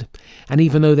West End, and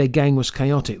even though their gang was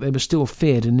chaotic, they were still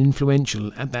feared and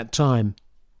influential at that time.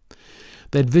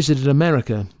 They had visited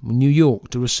America, New York,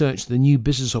 to research the new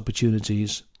business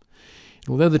opportunities.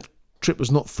 Although the trip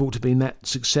was not thought to have been that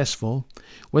successful,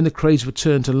 when the Crays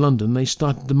returned to London, they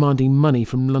started demanding money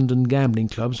from London gambling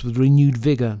clubs with renewed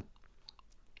vigour.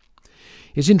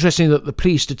 It's interesting that the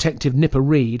police detective Nipper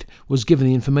Reed was given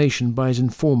the information by his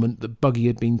informant that Buggy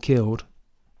had been killed.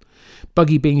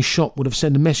 Buggy being shot would have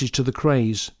sent a message to the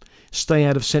Crays: stay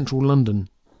out of central London.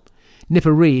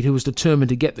 Nipper Reed, who was determined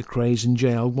to get the Crays in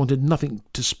jail, wanted nothing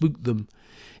to spook them,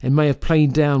 and may have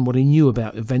played down what he knew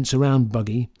about events around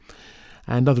Buggy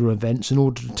and other events in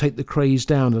order to take the Crays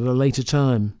down at a later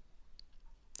time.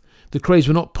 The Crays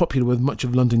were not popular with much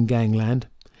of London gangland.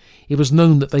 It was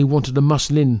known that they wanted to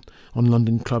muscle in on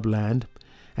London clubland,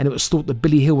 and it was thought that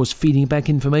Billy Hill was feeding back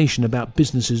information about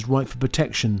businesses ripe for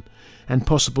protection and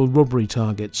possible robbery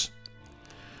targets.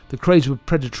 The Krays were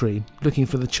predatory, looking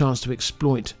for the chance to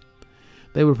exploit.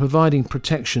 They were providing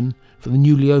protection for the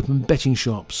newly opened betting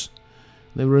shops.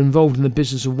 They were involved in the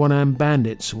business of one-armed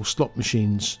bandits or slot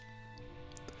machines.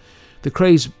 The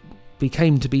Krays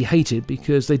became to be hated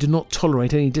because they did not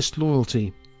tolerate any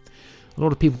disloyalty. A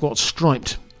lot of people got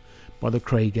striped by the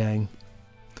Kray gang.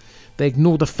 They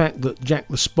ignored the fact that Jack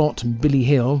the Spot and Billy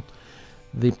Hill,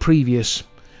 the previous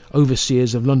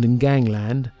overseers of London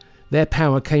gangland, their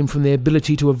power came from their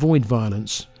ability to avoid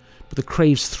violence, but the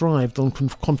Krays thrived on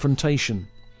confrontation.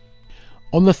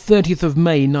 On the 30th of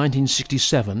May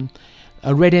 1967,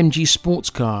 a red MG sports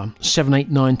car,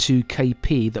 7892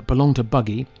 KP, that belonged to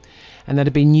Buggy and that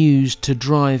had been used to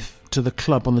drive to the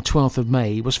club on the 12th of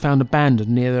May, was found abandoned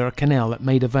near a canal at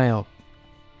Maida Vale.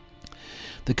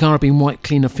 The car had been wiped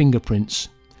clean of fingerprints.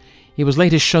 It was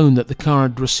later shown that the car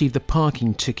had received a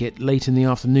parking ticket late in the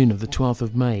afternoon of the 12th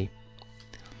of May.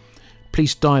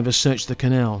 Police divers searched the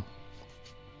canal.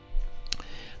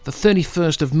 The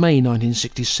 31st of May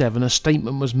 1967, a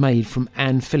statement was made from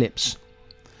Anne Phillips.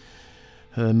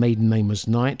 Her maiden name was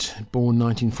Knight, born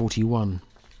 1941.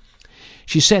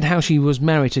 She said how she was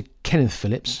married to Kenneth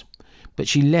Phillips, but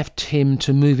she left him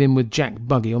to move in with Jack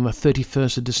Buggy on the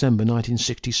 31st of December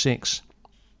 1966.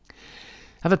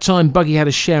 At the time, Buggy had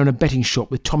a share in a betting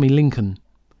shop with Tommy Lincoln.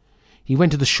 He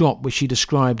went to the shop, which she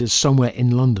described as somewhere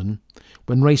in London,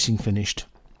 when racing finished.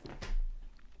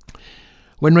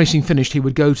 When racing finished, he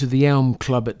would go to the Elm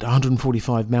Club at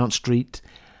 145 Mount Street,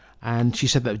 and she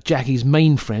said that Jackie's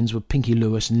main friends were Pinky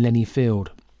Lewis and Lenny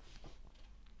Field.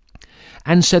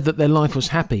 Anne said that their life was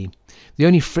happy. The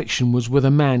only friction was with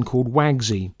a man called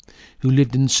Wagsy, who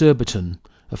lived in Surbiton,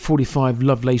 at 45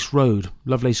 Lovelace Road,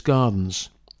 Lovelace Gardens.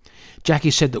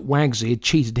 Jackie said that Wagsy had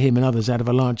cheated him and others out of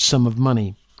a large sum of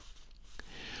money.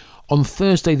 On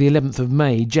Thursday the 11th of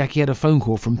May, Jackie had a phone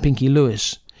call from Pinky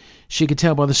Lewis. She could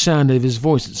tell by the sound of his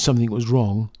voice that something was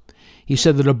wrong. He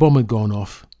said that a bomb had gone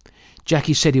off.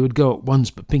 Jackie said he would go at once,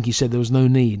 but Pinky said there was no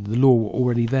need. The law were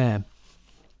already there.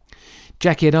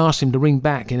 Jackie had asked him to ring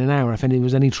back in an hour if there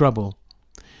was any trouble.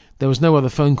 There was no other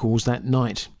phone calls that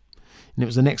night, and it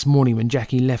was the next morning when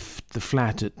Jackie left the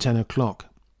flat at 10 o'clock.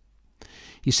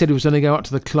 He said he was going to go up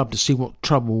to the club to see what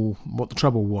the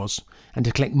trouble was, and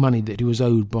to collect money that he was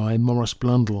owed by Morris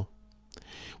Blundell.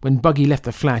 When Buggy left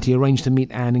the flat, he arranged to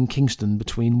meet Anne in Kingston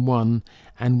between 1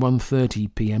 and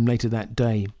 1:30 p.m. later that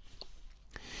day.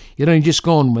 He had only just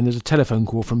gone when there was a telephone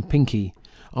call from Pinky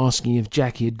asking if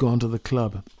Jackie had gone to the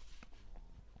club.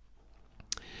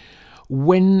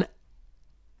 When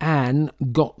Anne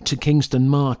got to Kingston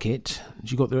Market,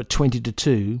 she got there at 20 to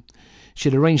 2, she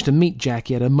had arranged to meet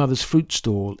Jackie at her mother's fruit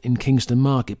stall in Kingston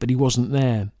Market, but he wasn't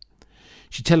there.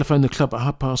 She telephoned the club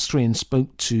at 3:30 and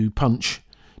spoke to Punch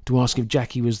to ask if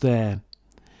Jackie was there.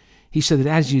 He said that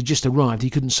as he had just arrived, he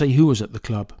couldn't say who was at the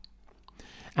club.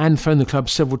 Anne phoned the club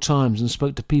several times and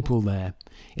spoke to people there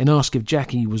and asked if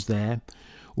Jackie was there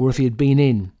or if he had been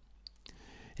in,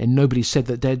 and nobody said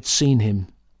that they'd seen him.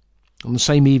 On the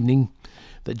same evening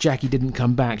that Jackie didn't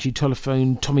come back, she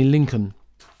telephoned Tommy Lincoln.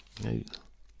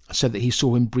 Said that he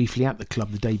saw him briefly at the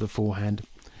club the day beforehand,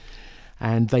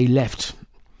 and they left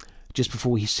just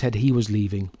before he said he was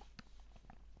leaving.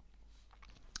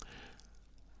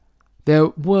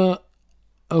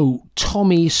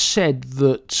 Tommy said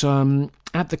that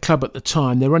at the club at the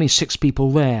time there were only 6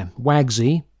 people there.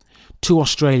 Wagsy, 2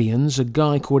 Australians, a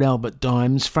guy called Albert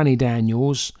Dimes, Franny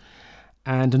Daniels,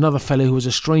 and another fellow who was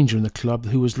a stranger in the club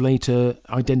who was later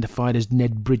identified as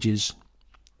Ned Bridges.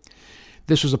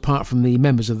 This was apart from the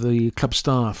members of the club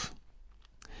staff.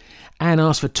 Anne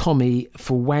asked for Tommy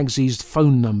for Wagsy's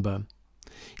phone number.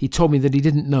 He told me that he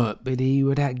didn't know it, but he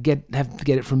would have to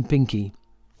get it from Pinky.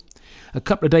 A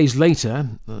couple of days later,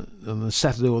 on the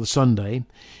Saturday or the Sunday,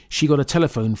 she got a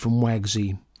telephone from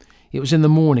Wagsy. It was in the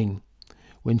morning,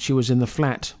 when she was in the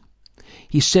flat.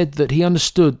 He said that he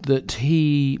understood that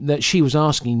she was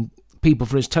asking people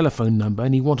for his telephone number,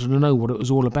 and he wanted to know what it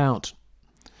was all about.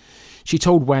 She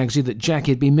told Wagsy that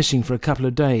Jackie had been missing for a couple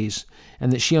of days,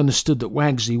 and that she understood that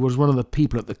Wagsy was one of the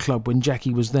people at the club when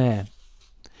Jackie was there.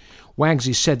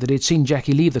 Wagsy said that he had seen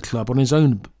Jackie leave the club on his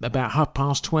own about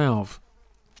 12:30.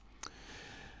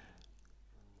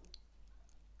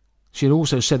 She had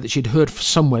also said that she had heard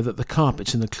somewhere that the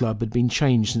carpets in the club had been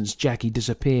changed since Jackie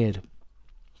disappeared.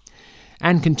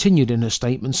 Anne continued in her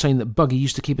statement, saying that Buggy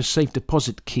used to keep a safe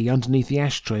deposit key underneath the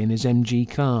ashtray in his MG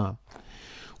car,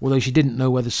 although she didn't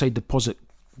know where the safe deposit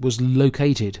was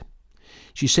located.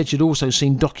 She said she'd also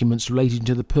seen documents relating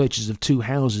to the purchase of 2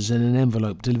 houses in an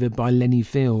envelope delivered by Lenny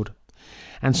Field,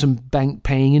 and some bank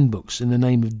paying in books in the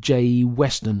name of J.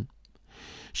 Weston.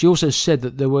 She also said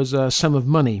that there was a sum of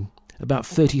money, about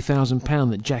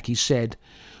 £30,000, that Jackie said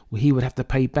he would have to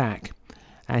pay back,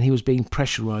 and he was being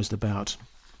pressurised about.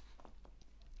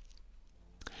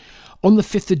 On the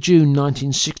 5th of June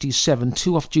 1967,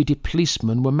 2 off-duty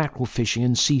policemen were mackerel fishing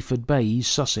in Seaford Bay,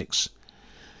 East Sussex.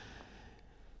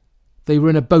 They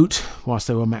were in a boat whilst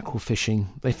they were mackerel fishing.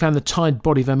 They found the tied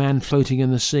body of a man floating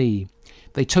in the sea.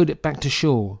 They towed it back to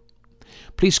shore.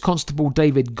 Police Constable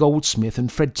David Goldsmith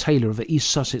and Fred Taylor of the East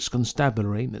Sussex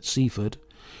Constabulary at Seaford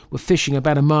were fishing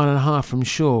about a mile and a half from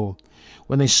shore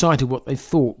when they sighted what they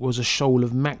thought was a shoal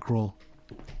of mackerel.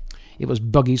 It was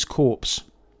Buggy's corpse.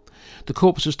 The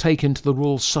corpse was taken to the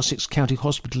Royal Sussex County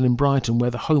Hospital in Brighton, where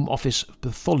the Home Office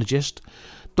pathologist,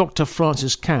 Dr.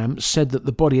 Francis Camp, said that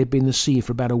the body had been in the sea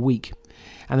for about a week,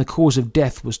 and the cause of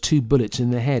death was 2 bullets in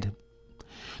the head.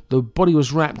 The body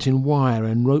was wrapped in wire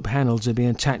and rope handles had been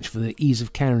attached for the ease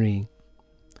of carrying.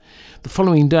 The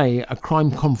following day, a crime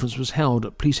conference was held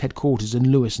at police headquarters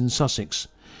in Lewes in Sussex,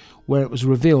 where it was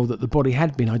revealed that the body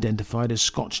had been identified as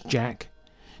Scotch Jack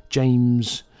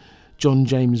John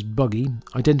James Buggy,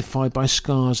 identified by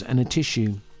scars and a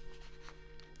tissue.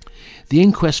 The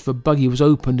inquest for Buggy was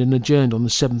opened and adjourned on the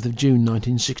 7th of June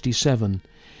 1967.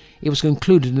 It was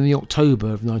concluded in the October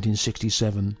of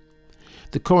 1967.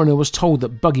 The coroner was told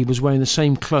that Buggy was wearing the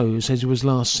same clothes as he was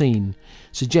last seen,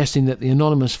 suggesting that the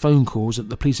anonymous phone calls that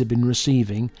the police had been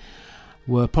receiving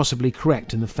were possibly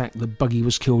correct in the fact that Buggy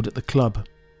was killed at the club.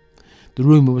 The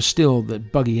rumour was still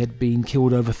that Buggy had been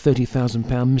killed over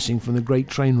 £30,000 missing from the Great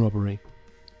Train robbery.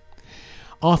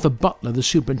 Arthur Butler, the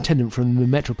superintendent from the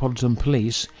Metropolitan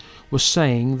Police, was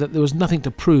saying that there was nothing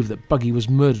to prove that Buggy was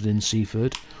murdered in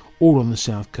Seaford or on the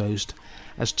south coast,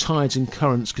 as tides and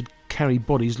currents could carry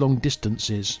bodies long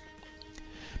distances.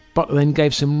 Butler then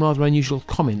gave some rather unusual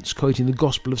comments, quoting the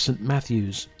Gospel of St.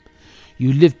 Matthew's.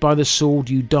 "You live by the sword,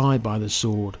 you die by the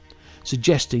sword,"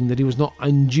 suggesting that he was not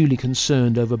unduly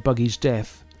concerned over Buggy's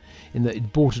death, in that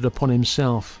he'd brought it upon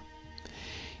himself.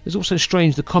 It was also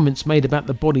strange the comments made about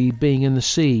the body being in the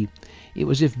sea. It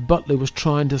was as if Butler was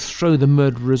trying to throw the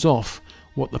murderers off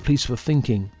what the police were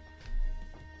thinking.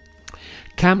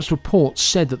 Camp's report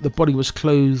said that the body was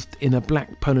clothed in a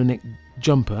black polo neck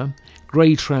jumper,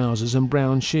 grey trousers and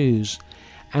brown shoes,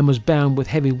 and was bound with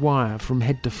heavy wire from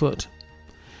head to foot.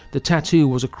 The tattoo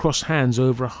was across hands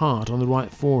over a heart on the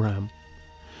right forearm.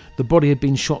 The body had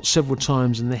been shot several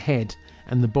times in the head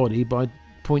and the body by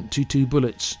 .22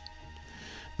 bullets.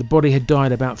 The body had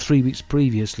died about 3 weeks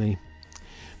previously.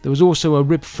 There was also a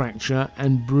rib fracture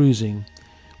and bruising,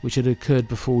 which had occurred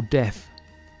before death.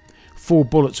 4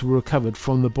 bullets were recovered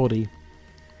from the body.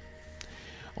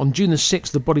 On June the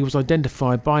 6th, the body was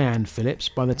identified by Anne Phillips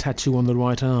by the tattoo on the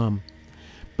right arm.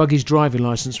 Buggy's driving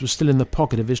licence was still in the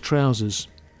pocket of his trousers.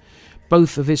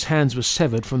 Both of his hands were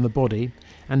severed from the body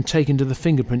and taken to the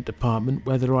fingerprint department,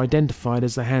 where they were identified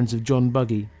as the hands of John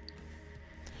Buggy.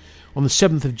 On the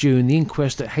 7th of June, the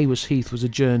inquest at Haywards Heath was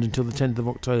adjourned until the 10th of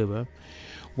October,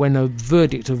 when a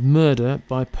verdict of murder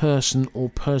by person or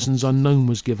persons unknown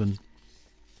was given.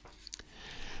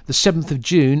 The 7th of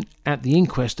June, at the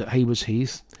inquest at Haywards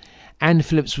Heath, Anne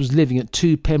Phillips was living at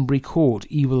 2 Pembury Court,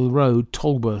 Ewell Road,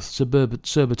 Tolworth,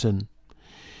 Surbiton.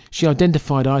 She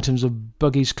identified items of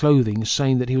Buggy's clothing,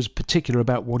 saying that he was particular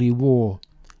about what he wore.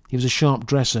 He was a sharp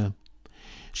dresser.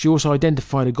 She also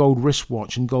identified a gold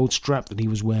wristwatch and gold strap that he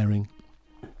was wearing.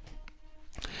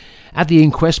 At the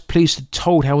inquest, police had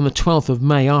told how on the 12th of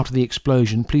May, after the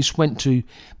explosion, police went to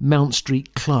Mount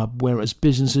Street Club, where it was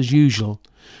business as usual,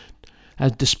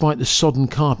 despite the sodden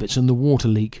carpets and the water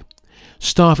leak.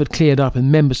 Staff had cleared up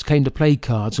and members came to play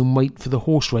cards and wait for the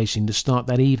horse racing to start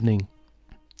that evening.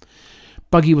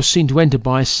 Buggy was seen to enter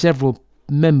by several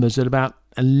members at about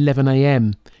 11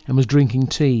 a.m. and was drinking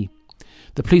tea.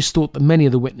 The police thought that many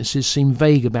of the witnesses seemed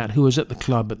vague about who was at the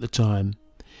club at the time.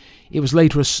 It was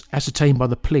later ascertained by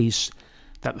the police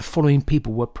that the following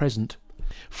people were present: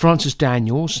 Francis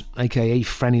Daniels, aka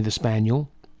Franny the Spaniel;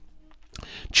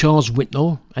 Charles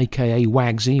Whitnell, aka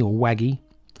Wagsy or Waggy;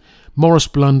 Morris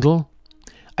Blundell;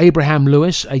 Abraham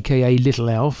Lewis, aka Little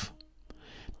Elf;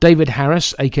 David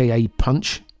Harris, aka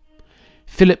Punch;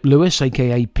 Philip Lewis,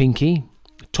 aka Pinky;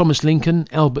 Thomas Lincoln,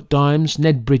 Albert Dimes,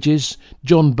 Ned Bridges,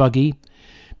 John Buggy,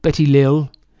 Betty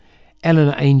Lill,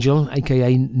 Eleanor Angel,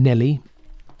 aka Nellie,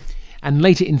 and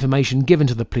later information given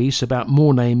to the police about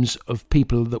more names of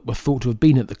people that were thought to have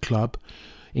been at the club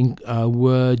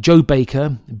were Joe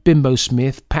Baker, Bimbo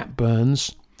Smith, Pat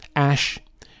Burns, Ash,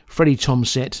 Freddie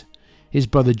Tomset, his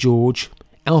brother George,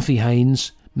 Alfie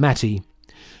Haynes, Matty.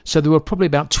 So there were probably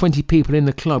about 20 people in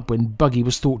the club when Buggy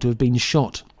was thought to have been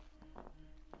shot.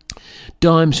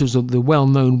 Dimes, who was the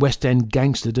well-known West End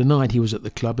gangster, denied he was at the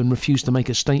club and refused to make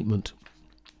a statement.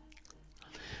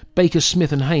 Baker,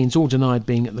 Smith and Haynes all denied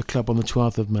being at the club on the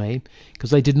 12th of May because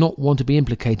they did not want to be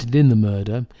implicated in the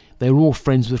murder. They were all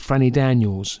friends with Franny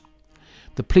Daniels.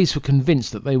 The police were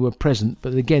convinced that they were present,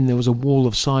 but again there was a wall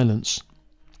of silence.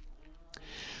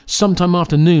 Sometime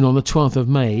after noon on the 12th of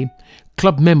May,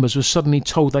 club members were suddenly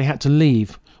told they had to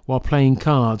leave while playing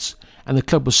cards, and the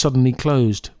club was suddenly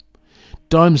closed.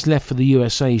 Dimes left for the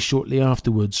USA shortly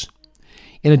afterwards.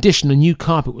 In addition, a new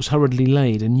carpet was hurriedly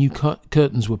laid and new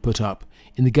curtains were put up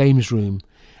in the games room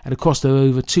at a cost of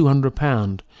over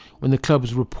 £200 when the club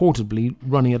was reportedly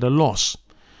running at a loss.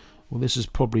 Well, this is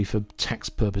probably for tax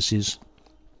purposes.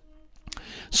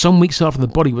 Some weeks after the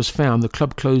body was found, the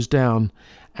club closed down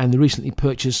and the recently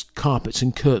purchased carpets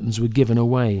and curtains were given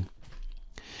away.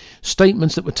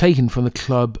 Statements that were taken from the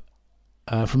club,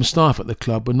 from staff at the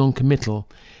club, were non-committal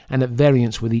and at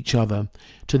variance with each other,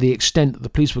 to the extent that the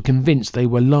police were convinced they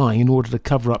were lying in order to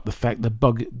cover up the fact that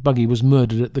Buggy was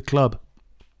murdered at the club.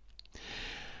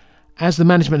 As the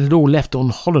management had all left on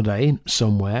holiday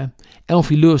somewhere,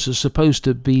 Alfie Lewis was supposed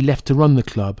to be left to run the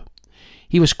club.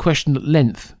 He was questioned at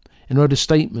length and wrote a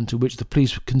statement to which the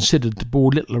police considered to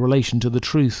bore little relation to the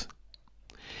truth.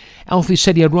 Alfie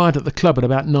said he arrived at the club at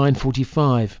about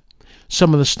 9:45.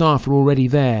 Some of the staff were already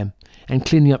there and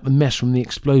cleaning up the mess from the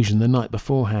explosion the night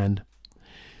beforehand.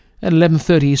 At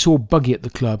 11:30 he saw Buggy at the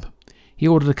club. He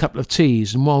ordered a couple of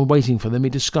teas, and while waiting for them he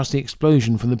discussed the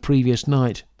explosion from the previous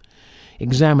night,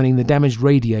 examining the damaged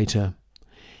radiator.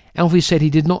 Alfie said he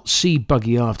did not see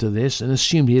Buggy after this and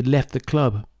assumed he had left the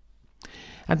club.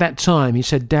 At that time, he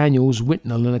said Daniels,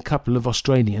 Whitnell and a couple of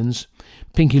Australians,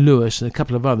 Pinky Lewis and a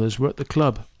couple of others, were at the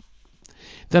club.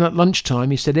 Then at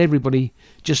lunchtime, he said everybody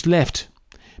just left.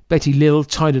 Betty Lill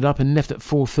tidied up and left at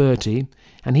 4:30,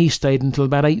 and he stayed until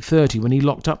about 8:30 when he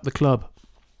locked up the club.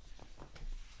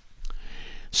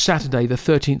 Saturday, the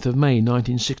 13th of May,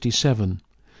 1967.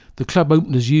 The club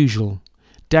opened as usual.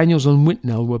 Daniels and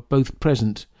Whitnell were both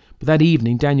present, but that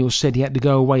evening Daniels said he had to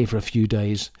go away for a few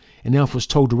days, and Alf was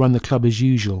told to run the club as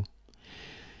usual.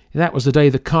 That was the day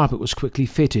the carpet was quickly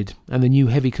fitted, and the new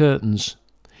heavy curtains.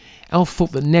 Alf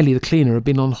thought that Nellie the cleaner had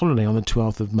been on holiday on the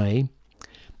 12th of May.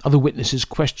 Other witnesses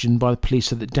questioned by the police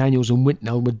said that Daniels and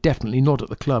Whitnell were definitely not at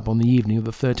the club on the evening of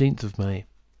the 13th of May.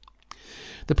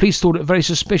 The police thought it very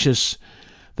suspicious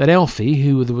that Alfie,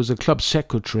 who was a club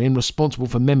secretary and responsible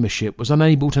for membership, was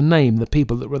unable to name the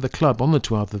people that were at the club on the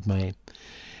 12th of May,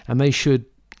 and they should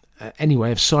anyway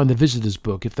have signed the visitors'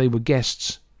 book if they were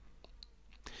guests.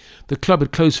 The club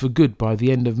had closed for good by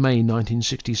the end of May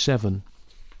 1967.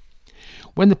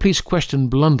 When the police questioned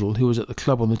Blundell, who was at the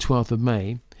club on the 12th of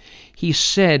May, he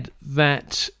said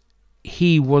that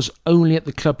he was only at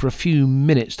the club for a few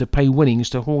minutes to pay winnings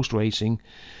to a horse racing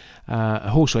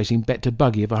bet to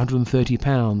Buggy of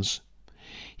 £130.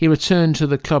 He returned to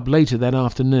the club later that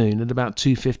afternoon at about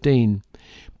 2:15,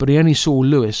 but he only saw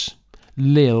Lewis,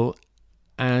 Lill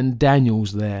and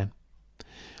Daniels there.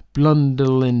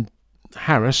 Blundell and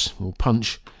Harris, or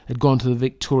Punch, had gone to the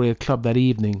Victoria Club that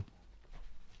evening.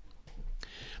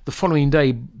 The following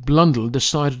day, Blundell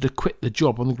decided to quit the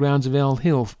job on the grounds of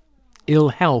ill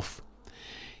health.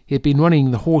 He had been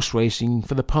running the horse racing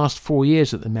for the past 4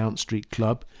 years at the Mount Street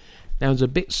Club. That was a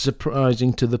bit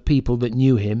surprising to the people that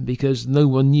knew him, because no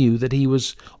one knew that he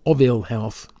was of ill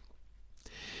health.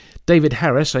 David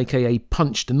Harris, aka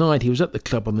Punch, denied he was at the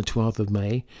club on the 12th of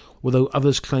May, although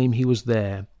others claim he was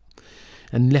there,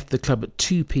 and left the club at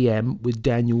 2 p.m. with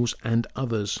Daniels and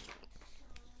others.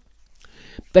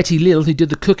 Betty Lill, who did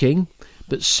the cooking,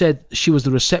 but said she was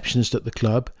the receptionist at the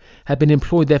club, had been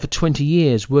employed there for 20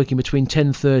 years, working between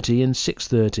 10:30 and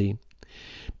 6:30.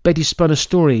 Betty spun a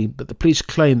story, but the police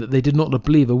claimed that they did not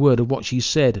believe a word of what she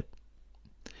said.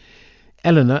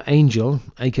 Eleanor Angel,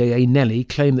 aka Nellie,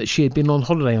 claimed that she had been on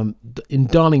holiday in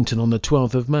Darlington on the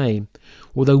 12th of May,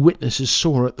 although witnesses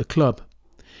saw her at the club.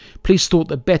 Police thought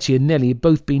that Betty and Nellie had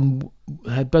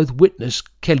both witnessed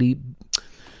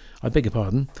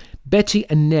Betty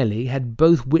and Nellie had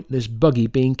both witnessed Buggy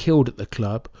being killed at the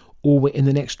club, or were in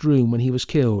the next room when he was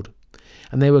killed,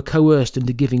 and they were coerced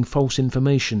into giving false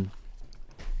information.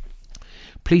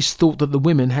 Police thought that the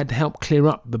women had helped clear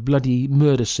up the bloody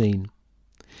murder scene.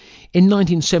 In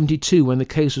 1972, when the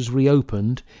case was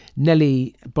reopened,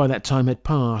 Nellie by that time had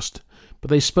passed, but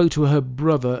they spoke to her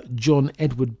brother John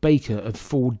Edward Baker of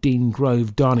 4 Dean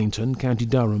Grove, Darlington, County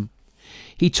Durham.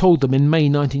 He told them in May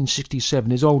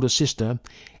 1967 his older sister,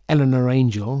 Eleanor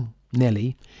Angel,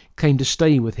 Nellie, came to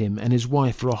stay with him and his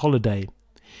wife for a holiday.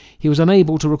 He was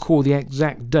unable to recall the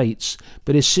exact dates,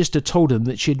 but his sister told him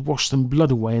that she had washed some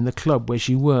blood away in the club where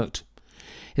she worked.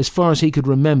 As far as he could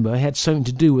remember, had something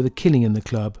to do with a killing in the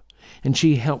club, and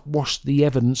she helped wash the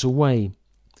evidence away.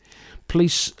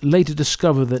 Police later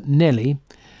discovered that Nellie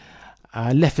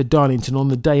left for Darlington on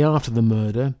the day after the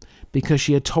murder because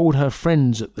she had told her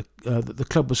friends that the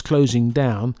club was closing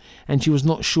down, and she was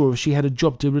not sure if she had a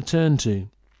job to return to.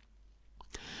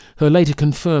 Her later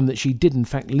confirmed that she did in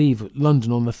fact leave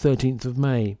London on the 13th of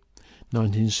May,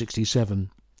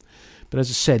 1967. But as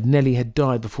I said, Nellie had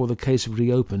died before the case had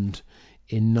reopened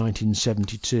in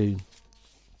 1972.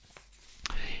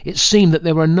 It seemed that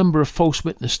there were a number of false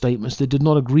witness statements that did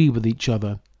not agree with each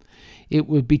other. It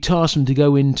would be tiresome to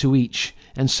go into each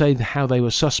and say how they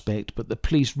were suspect, but the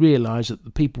police realised that the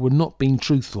people were not being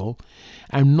truthful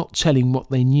and not telling what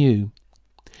they knew.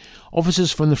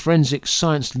 Officers from the Forensic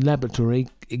Science Laboratory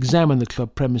examined the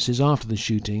club premises after the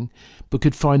shooting, but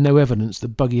could find no evidence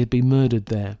that Buggy had been murdered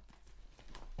there.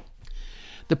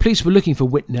 The police were looking for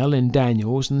Whitnell and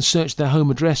Daniels and searched their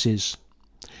home addresses.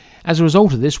 As a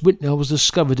result of this, Whitnell was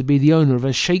discovered to be the owner of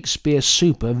a Shakespeare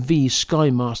Super V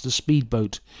Skymaster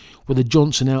speedboat with a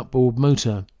Johnson outboard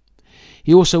motor.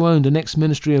 He also owned an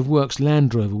ex-Ministry of Works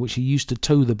Land Rover which he used to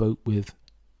tow the boat with.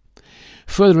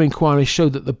 Further inquiries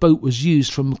showed that the boat was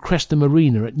used from Cresta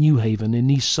Marina at Newhaven in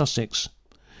East Sussex.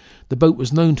 The boat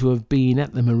was known to have been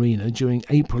at the marina during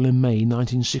April and May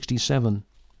 1967.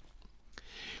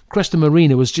 Cresta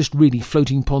Marina was just really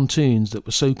floating pontoons that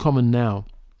were so common now.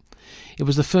 It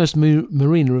was the first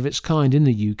marina of its kind in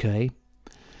the UK,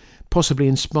 possibly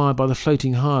inspired by the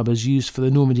floating harbours used for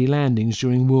the Normandy landings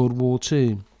during World War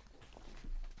II.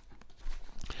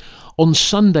 On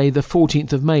Sunday the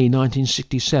 14th of May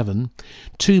 1967,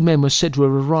 two men were said to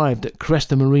have arrived at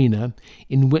Cresta Marina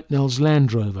in Whitnell's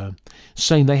Land Rover,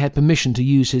 saying they had permission to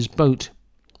use his boat.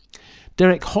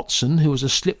 Derek Hodson, who was a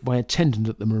slipway attendant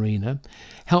at the marina,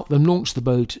 helped them launch the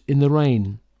boat in the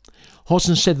rain.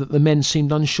 Hodson said that the men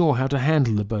seemed unsure how to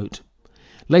handle the boat.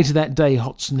 Later that day,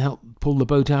 Hodson helped pull the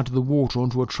boat out of the water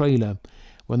onto a trailer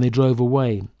when they drove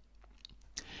away.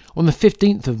 On the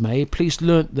 15th of May, police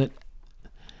learnt that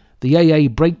the AA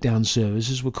breakdown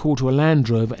services were called to a Land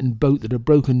Rover and boat that had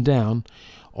broken down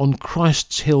on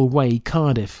Christ's Hill Way,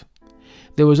 Cardiff.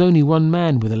 There was only one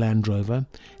man with a Land Rover,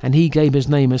 and he gave his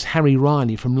name as Harry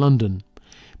Riley from London,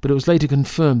 but it was later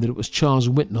confirmed that it was Charles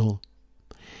Whitnell.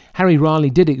 Harry Riley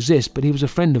did exist, but he was a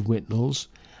friend of Whitnell's,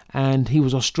 and he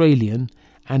was Australian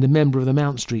and a member of the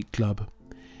Mount Street Club,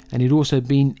 and he'd also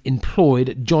been employed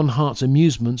at John Hart's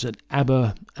Amusements at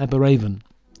Aberavon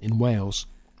in Wales.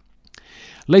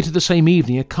 Later the same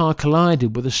evening, a car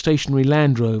collided with a stationary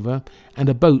Land Rover and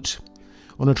a boat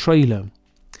on a trailer.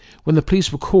 When the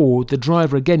police were called, the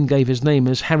driver again gave his name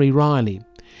as Harry Riley,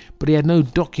 but he had no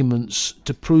documents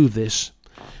to prove this.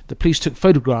 The police took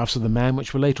photographs of the man,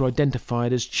 which were later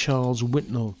identified as Charles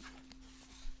Whitnell.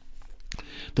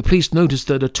 The police noticed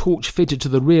that a torch fitted to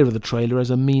the rear of the trailer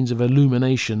as a means of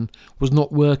illumination was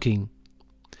not working.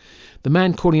 The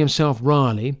man calling himself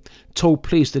Riley told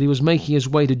police that he was making his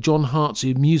way to John Hart's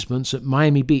Amusements at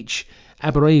Miami Beach,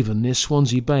 Aberavon, near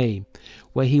Swansea Bay,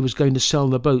 where he was going to sell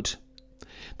the boat.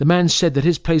 The man said that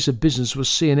his place of business was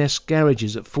C&S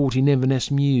Garages at 14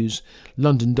 Inverness Mews,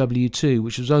 London W2,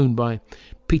 which was owned by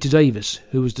Peter Davis,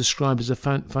 who was described as a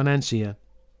financier.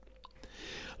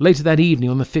 Later that evening,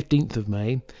 on the 15th of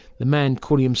May, the man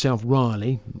calling himself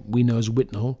Riley, we know as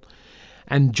Whitnell,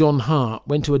 and John Hart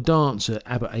went to a dance at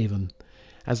Aberavon,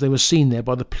 as they were seen there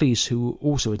by the police who were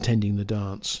also attending the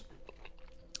dance.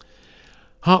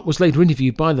 Hart was later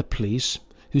interviewed by the police,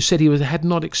 who said he had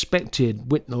not expected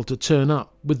Whitnell to turn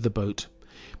up with the boat,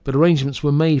 but arrangements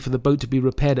were made for the boat to be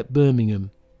repaired at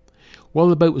Birmingham. While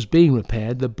the boat was being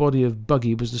repaired, the body of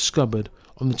Buggy was discovered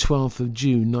on the 12th of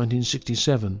June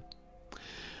 1967.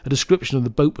 A description of the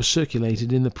boat was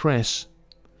circulated in the press.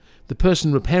 The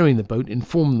person repairing the boat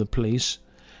informed the police,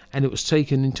 and it was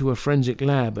taken into a forensic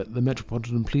lab at the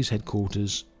Metropolitan Police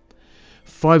Headquarters.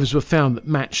 Fibres were found that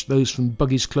matched those from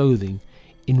Buggy's clothing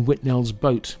in Whitnell's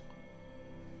boat.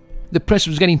 The press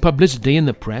was getting publicity in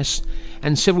the press,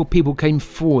 and several people came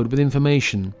forward with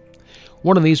information.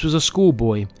 One of these was a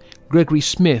schoolboy, Gregory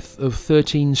Smith of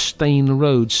 13 Stane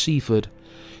Road, Seaford,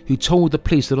 who told the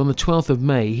police that on the 12th of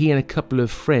May he and a couple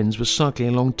of friends were cycling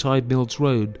along Tide Mills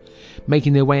Road,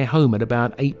 making their way home at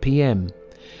about 8 p.m.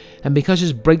 And because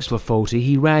his brakes were faulty,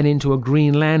 he ran into a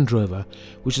green Land Rover,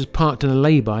 which was parked in a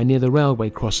lay-by near the railway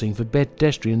crossing for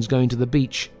pedestrians going to the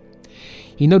beach.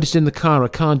 He noticed in the car a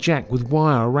car jack with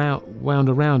wire wound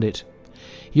around it.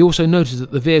 He also noticed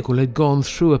that the vehicle had gone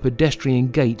through a pedestrian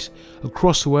gate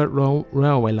across the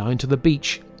railway line to the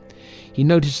beach. He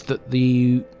noticed that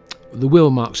the wheel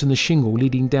marks in the shingle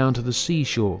leading down to the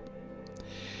seashore.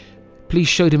 Police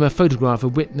showed him a photograph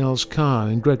of Whitnell's car,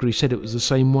 and Gregory said it was the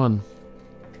same one.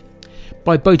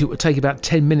 By boat it would take about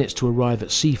 10 minutes to arrive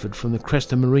at Seaford from the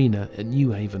Cresta Marina at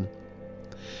Newhaven.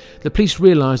 The police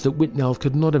realised that Whitnell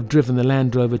could not have driven the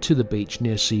Land Rover to the beach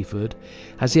near Seaford,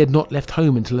 as he had not left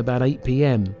home until about 8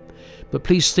 p.m, but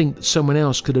police think that someone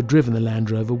else could have driven the Land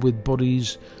Rover with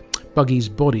Buggy's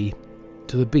body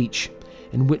to the beach,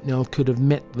 and Whitnell could have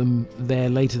met them there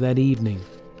later that evening.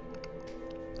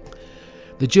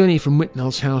 The journey from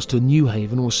Whitnell's house to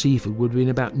Newhaven or Seaford would have been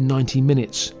about 90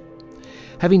 minutes.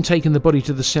 Having taken the body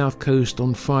to the south coast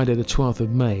on Friday the 12th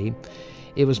of May,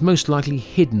 it was most likely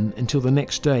hidden until the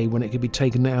next day when it could be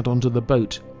taken out onto the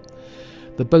boat.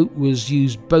 The boat was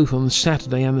used both on the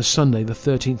Saturday and the Sunday, the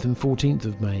 13th and 14th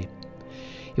of May.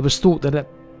 It was thought that at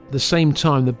the same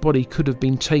time the body could have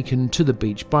been taken to the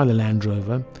beach by the Land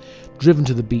Rover, driven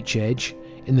to the beach edge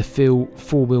in the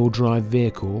four-wheel drive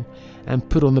vehicle, and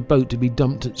put on the boat to be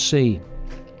dumped at sea.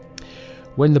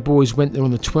 When the boys went there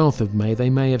on the 12th of May, they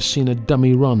may have seen a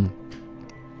dummy run.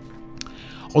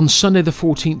 On Sunday the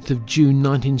 14th of June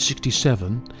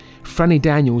 1967, Franny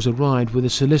Daniels arrived with a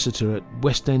solicitor at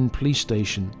West End Police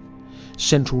Station,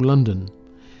 central London.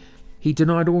 He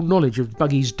denied all knowledge of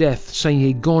Buggy's death, saying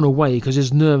he had gone away because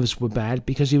his nerves were bad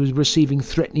because he was receiving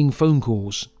threatening phone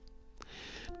calls.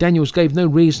 Daniels gave no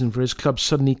reason for his club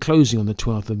suddenly closing on the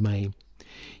 12th of May.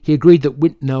 He agreed that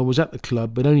Whitnell was at the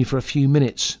club, but only for a few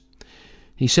minutes.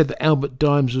 He said that Albert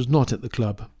Dimes was not at the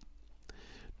club.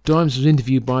 Dimes was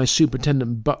interviewed by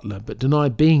Superintendent Butler, but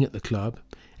denied being at the club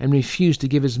and refused to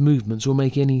give his movements or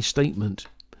make any statement.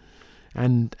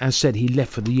 And, as said, he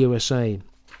left for the USA.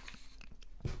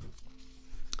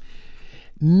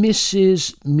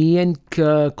 Mrs.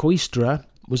 Mienka Koistra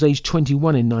was aged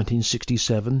 21 in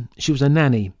 1967. She was a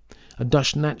nanny, a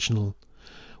Dutch national,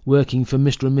 working for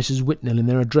Mr. and Mrs. Whitnell in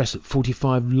their address at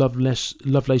 45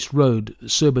 Lovelace Road,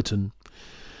 Surbiton,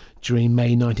 during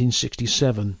May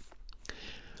 1967.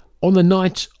 On the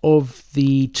night of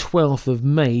the 12th of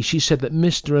May, she said that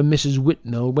Mr. and Mrs.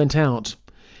 Whitnell went out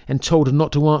and told her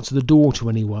not to answer the door to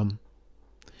anyone.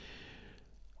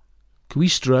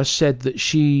 Koistra said that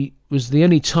she was the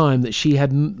only time that she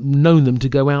had known them to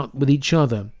go out with each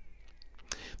other.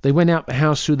 They went out the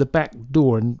house through the back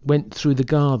door and went through the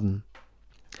garden.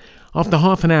 After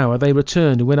half an hour they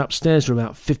returned and went upstairs for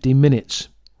about 15 minutes.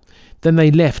 Then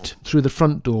they left through the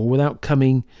front door without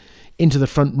coming into the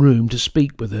front room to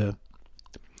speak with her.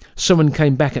 Someone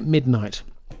came back at midnight.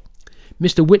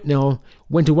 Mr. Whitnell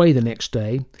went away the next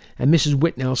day, and Mrs.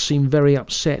 Whitnell seemed very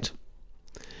upset.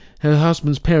 Her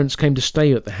husband's parents came to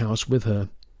stay at the house with her.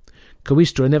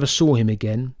 Koistra never saw him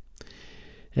again,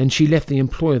 and she left the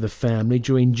employ of the family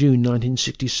during June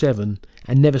 1967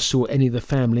 and never saw any of the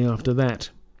family after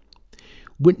that.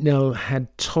 Whitnell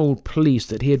had told police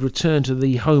that he had returned to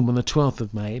the home on the 12th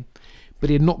of May, but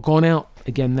he had not gone out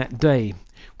again that day,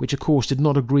 which of course did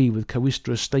not agree with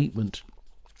Koistra's statement.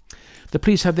 The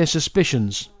police had their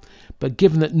suspicions, but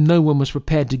given that no one was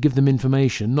prepared to give them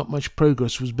information, not much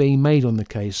progress was being made on the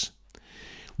case.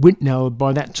 Whitnell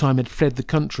by that time had fled the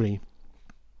country.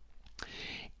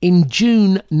 In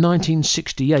June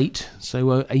 1968,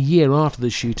 so a year after the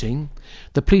shooting,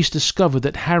 the police discovered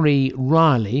that Harry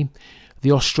Riley,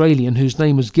 the Australian whose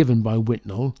name was given by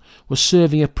Whitnell, was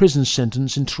serving a prison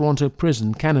sentence in Toronto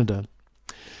Prison, Canada.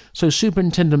 So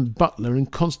Superintendent Butler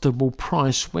and Constable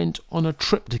Price went on a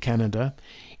trip to Canada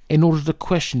in order to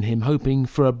question him, hoping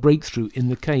for a breakthrough in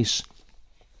the case.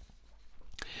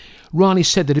 Riley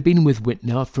said that he had been with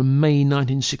Whitnell from May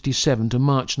 1967 to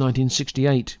March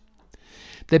 1968.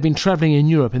 They'd been travelling in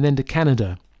Europe and then to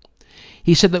Canada.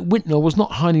 He said that Whitnell was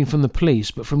not hiding from the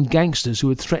police, but from gangsters who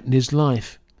had threatened his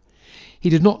life. He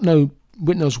did not know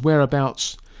Whitnell's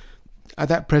whereabouts at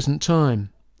that present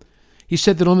time. He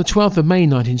said that on the 12th of May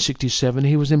 1967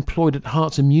 he was employed at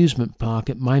Hart's Amusement Park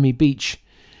at Miami Beach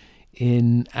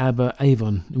in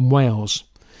Avon in Wales,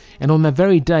 and on that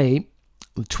very day,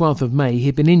 the 12th of May, he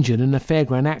had been injured in a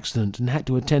fairground accident and had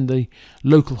to attend the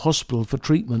local hospital for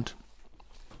treatment.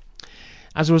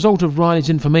 As a result of Riley's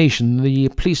information, the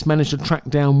police managed to track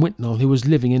down Whitnell, who was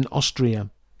living in Austria.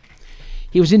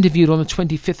 He was interviewed on the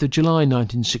 25th of July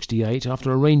 1968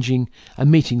 after arranging a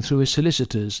meeting through his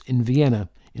solicitors in Vienna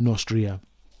in Austria.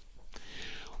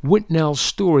 Whitnell's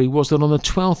story was that on the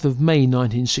 12th of May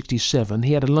 1967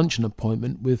 he had a luncheon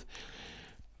appointment with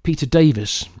Peter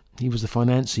Davis. He was the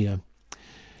financier.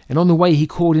 And on the way he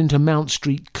called into Mount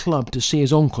Street Club to see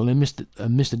his uncle and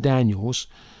Mr. Daniels,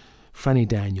 Franny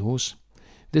Daniels.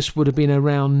 This would have been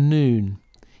around noon.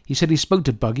 He said he spoke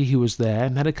to Buggy, who was there,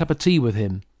 and had a cup of tea with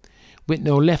him.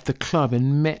 Whitnell left the club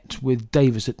and met with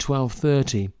Davis at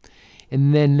 12:30.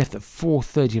 and then left at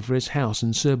 4:30 for his house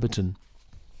in Surbiton.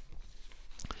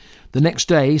 The next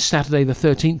day, Saturday the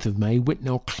 13th of May,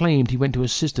 Whitnell claimed he went to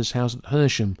his sister's house at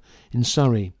Hersham in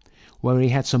Surrey, where he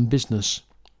had some business.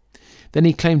 Then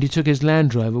he claimed he took his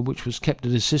Land Rover, which was kept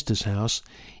at his sister's house,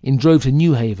 and drove to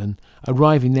Newhaven,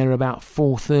 arriving there about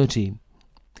 4:30.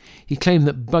 He claimed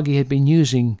that Buggy had been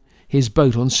using his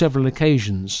boat on several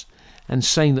occasions, and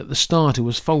saying that the starter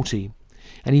was faulty,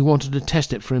 and he wanted to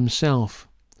test it for himself.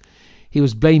 He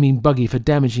was blaming Buggy for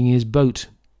damaging his boat.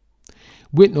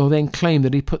 Whitnell then claimed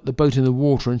that he put the boat in the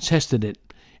water and tested it,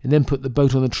 and then put the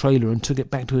boat on the trailer and took it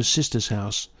back to his sister's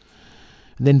house,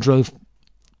 and then drove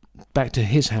back to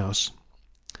his house.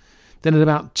 Then at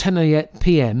about 10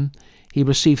 p.m. he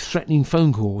received threatening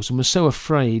phone calls and was so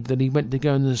afraid that he went to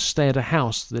go and stay at a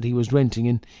house that he was renting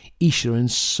in Esher in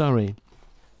Surrey.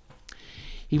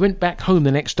 He went back home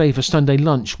the next day for Sunday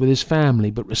lunch with his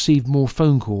family, but received more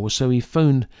phone calls, so he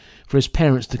phoned for his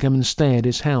parents to come and stay at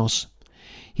his house.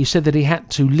 He said that he had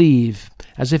to leave,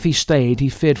 as if he stayed he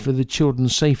feared for the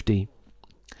children's safety.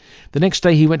 The next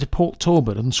day he went to Port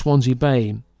Talbot and Swansea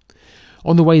Bay.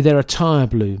 On the way there a tyre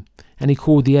blew, and he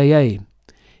called the AA.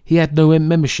 He had no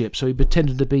membership, so he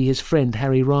pretended to be his friend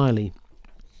Harry Riley.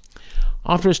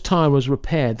 After his tyre was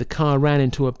repaired, the car ran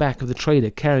into a back of the trailer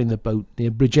carrying the boat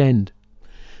near Bridgend.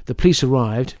 The police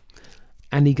arrived,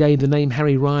 and he gave the name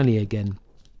Harry Riley again.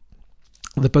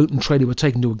 The boat and trailer were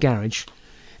taken to a garage,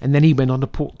 and then he went on to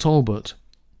Port Talbot.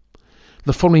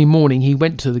 The following morning he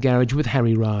went to the garage with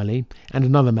Harry Riley and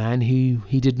another man who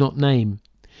he did not name.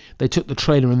 They took the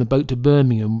trailer and the boat to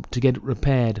Birmingham to get it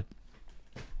repaired.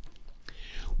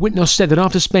 Whitnell said that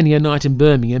after spending a night in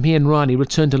Birmingham, he and Riley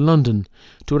returned to London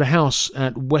to a house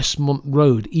at Westmont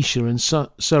Road, Esher in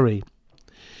Surrey.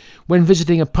 When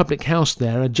visiting a public house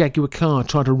there, a Jaguar car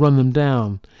tried to run them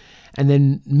down, and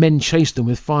then men chased them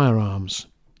with firearms.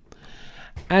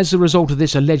 As a result of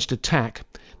this alleged attack,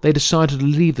 they decided to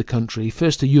leave the country,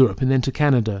 first to Europe and then to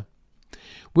Canada.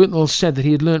 Whitnell said that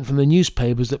he had learnt from the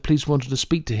newspapers that police wanted to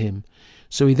speak to him,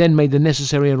 so he then made the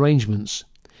necessary arrangements.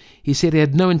 He said he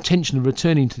had no intention of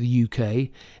returning to the UK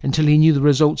until he knew the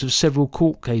results of several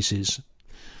court cases,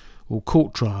 or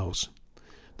court trials.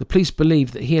 The police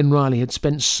believed that he and Riley had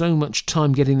spent so much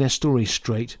time getting their stories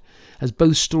straight, as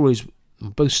both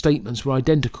statements were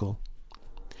identical.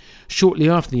 Shortly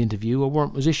after the interview, a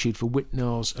warrant was issued for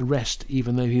Whitnell's arrest,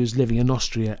 even though he was living in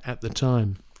Austria at the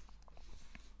time.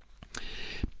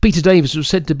 Peter Davis was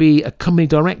said to be a company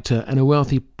director and a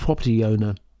wealthy property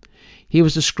owner. He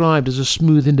was described as a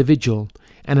smooth individual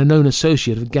and a known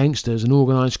associate of gangsters and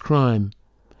organised crime.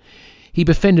 He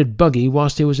befriended Buggy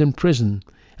whilst he was in prison,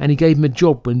 and he gave him a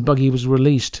job when Buggy was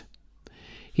released.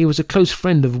 He was a close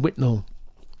friend of Whitnell.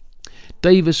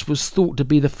 Davis was thought to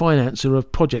be the financer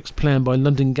of projects planned by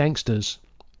London gangsters.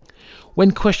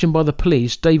 When questioned by the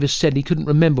police, Davis said he couldn't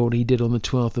remember what he did on the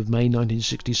 12th of May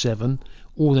 1967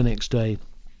 or the next day.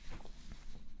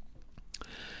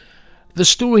 The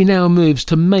story now moves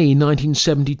to May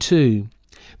 1972.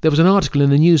 There was an article in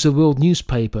the News of the World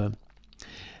newspaper,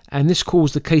 and this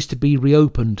caused the case to be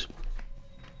reopened.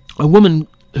 A woman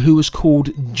who was called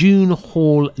June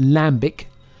Hall Lambic,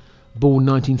 born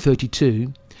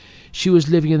 1932, she was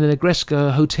living in the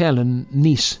Negresca Hotel in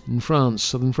Nice, in France,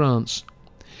 southern France.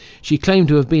 She claimed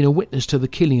to have been a witness to the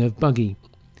killing of Buggy.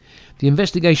 The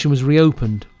investigation was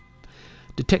reopened.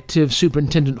 Detective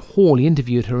Superintendent Hawley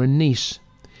interviewed her in Nice.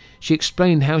 She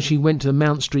explained how she went to the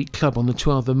Mount Street Club on the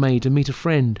 12th of May to meet a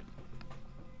friend.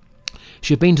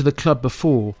 She had been to the club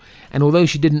before, and although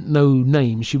she didn't know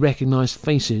names, she recognised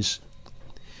faces.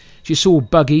 She saw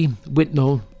Buggy,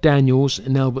 Whitnell, Daniels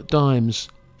and Albert Dimes.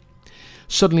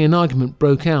 Suddenly an argument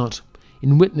broke out,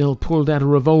 and Whitnell pulled out a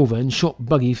revolver and shot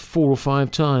Buggy 4 or 5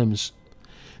 times.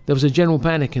 There was a general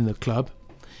panic in the club.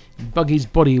 Buggy's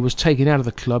body was taken out of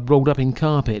the club, rolled up in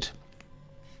carpet.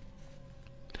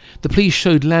 The police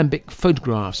showed Lambic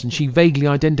photographs, and she vaguely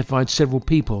identified several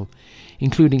people,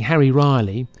 including Harry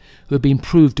Riley, who had been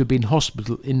proved to have been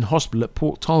in hospital at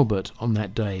Port Talbot on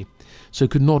that day, so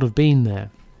could not have been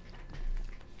there.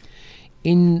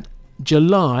 In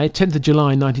 10th of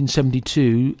July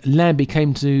 1972, Lambic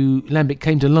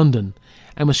came to London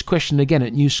and was questioned again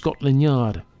at New Scotland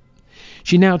Yard.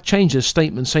 She now changed her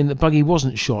statement, saying that Buggy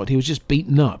wasn't shot, he was just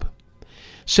beaten up.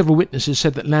 Several witnesses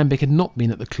said that Lambic had not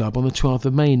been at the club on the 12th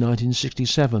of May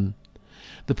 1967.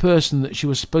 The person that she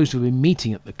was supposed to have been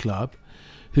meeting at the club,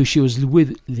 who she was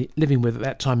living with at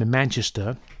that time in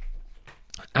Manchester,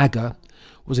 Aga,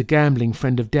 was a gambling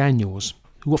friend of Daniels,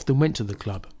 who often went to the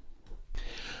club.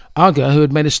 Aga, who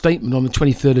had made a statement on the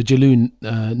 23rd of July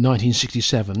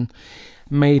 1967,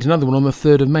 made another one on the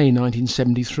 3rd of May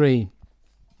 1973.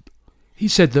 He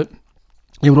said that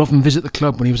he would often visit the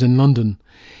club when he was in London,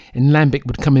 and Lambic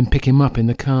would come and pick him up in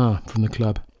the car from the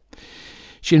club.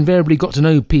 She invariably got to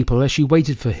know people as she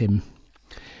waited for him.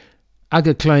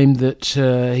 Aga claimed that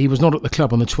he was not at the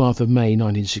club on the 12th of May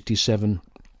 1967.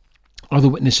 Other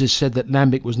witnesses said that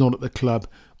Lambic was not at the club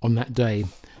on that day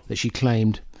that she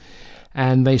claimed,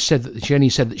 and they said that she only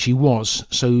said that she was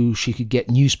so she could get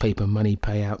newspaper money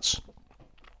payouts.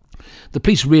 The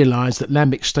police realised that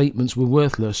Lambic's statements were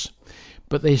worthless,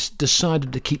 but they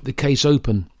decided to keep the case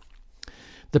open.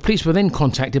 The police were then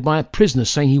contacted by a prisoner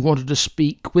saying he wanted to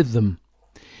speak with them.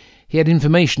 He had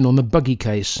information on the Buggy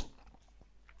case.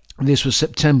 This was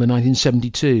September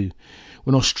 1972,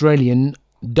 when Australian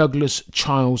Douglas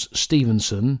Charles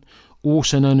Stevenson,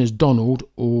 also known as Donald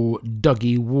or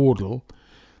Dougie Wardle,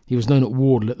 he was known at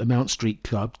Wardle at the Mount Street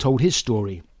Club, told his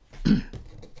story.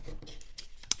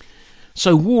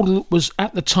 So Wardle was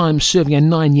at the time serving a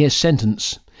 9-year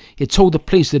sentence. He had told the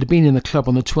police that he had been in the club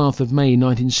on the 12th of May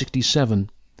 1967.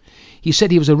 He said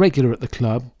he was a regular at the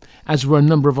club, as were a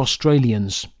number of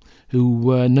Australians who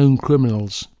were known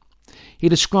criminals. He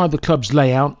described the club's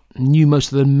layout and knew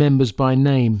most of the members by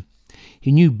name.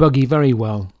 He knew Buggy very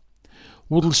well.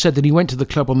 Wardle said that he went to the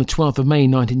club on the 12th of May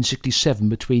 1967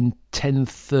 between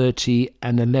 10:30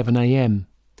 and 11 a.m.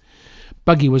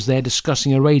 Buggy was there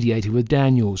discussing a radiator with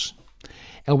Daniels.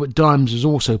 Albert Dimes was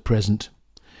also present.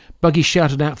 Buggy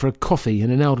shouted out for a coffee,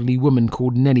 and an elderly woman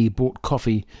called Nellie bought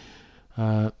coffee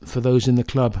for those in the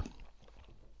club.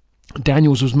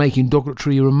 Daniels was making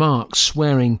derogatory remarks,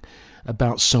 swearing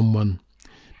about someone.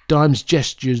 Dimes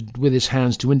gestured with his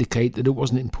hands to indicate that it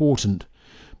wasn't important,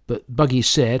 but Buggy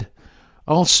said,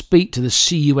 "I'll speak to the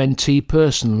CUNT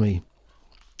personally."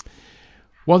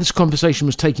 While this conversation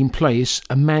was taking place,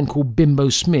 a man called Bimbo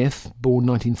Smith, born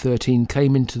 1913,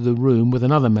 came into the room with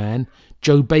another man,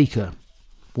 Joe Baker,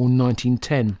 born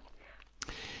 1910.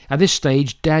 At this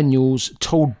stage, Daniels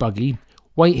told Buggy,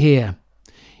 "Wait here."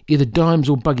 Either Dimes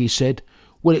or Buggy said,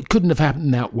 "Well, it couldn't have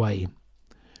happened that way."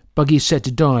 Buggy said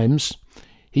to Dimes,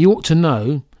 "He ought to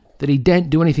know that he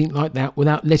daren't do anything like that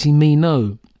without letting me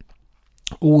know."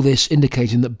 All this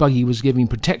indicating that Buggy was giving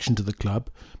protection to the club,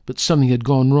 but something had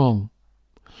gone wrong.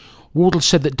 Wardle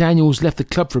said that Daniels left the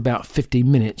club for about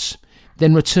 15 minutes,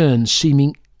 then returned,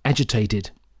 seeming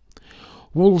agitated.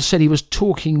 Wardle said he was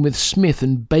talking with Smith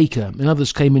and Baker, and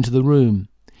others came into the room.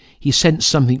 He sensed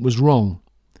something was wrong.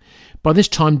 By this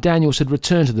time, Daniels had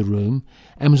returned to the room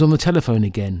and was on the telephone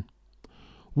again.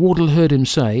 Wardle heard him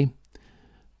say,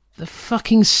 "The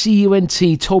fucking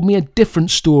CUNT told me a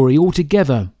different story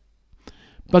altogether."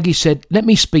 Buggy said, "Let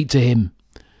me speak to him."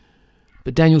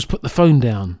 But Daniels put the phone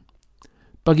down.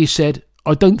 Buggy said,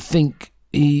 "I don't think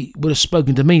he would have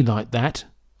spoken to me like that."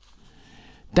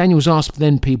 Daniels asked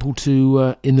then people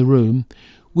to in the room,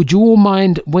 "Would you all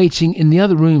mind waiting in the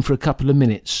other room for a couple of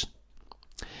minutes?"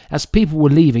 As people were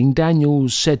leaving,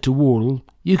 Daniels said to Wardle,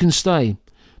 "You can stay."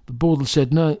 But Wardle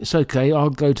said, "No, it's okay, I'll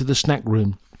go to the snack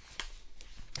room."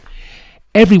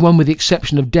 Everyone with the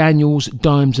exception of Daniels,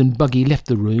 Dimes and Buggy left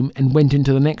the room and went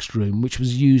into the next room, which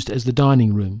was used as the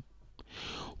dining room.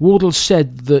 Wardle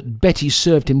said that Betty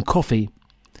served him coffee.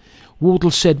 Wardle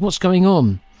said, "What's going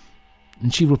on?"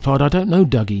 And she replied, "I don't know,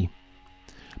 Dougie."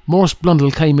 Morris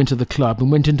Blundell came into the club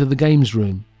and went into the games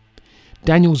room.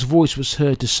 Daniel's voice was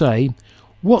heard to say,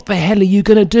 "What the hell are you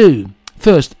going to do?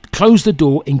 First, close the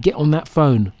door and get on that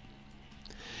phone."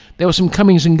 There were some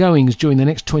comings and goings during the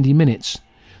next 20 minutes.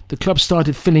 The club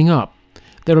started filling up.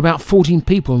 There were about 14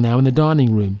 people now in the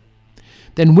dining room.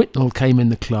 Then Whitnall came in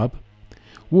the club.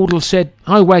 Wardle said,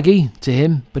 "Hi, Waggy," to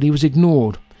him, but he was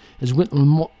ignored as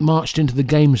Whitnall marched into the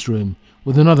games room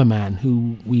with another man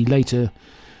who we later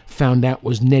found out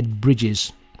was Ned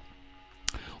Bridges.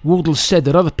 Wardle said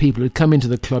that other people had come into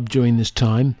the club during this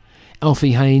time: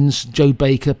 Alfie Haynes, Joe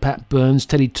Baker, Pat Burns,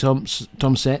 Teddy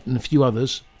Tomsett and a few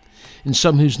others, and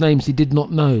some whose names he did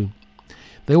not know.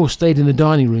 They all stayed in the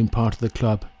dining room part of the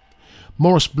club.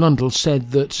 Morris Blundell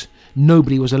said that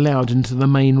nobody was allowed into the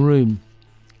main room.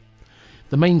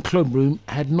 The main club room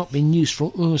had not been used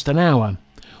for almost an hour.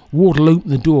 Wardle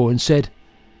opened the door and said,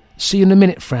 "See you in a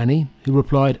minute, Franny," who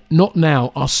replied, "Not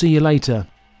now, I'll see you later."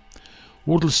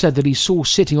 Wardle said that he saw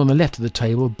sitting on the left of the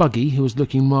table Buggy, who was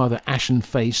looking rather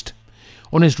ashen-faced,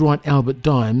 on his right Albert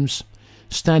Dimes,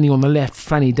 standing on the left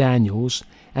Franny Daniels,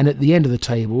 and at the end of the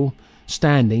table,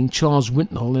 standing Charles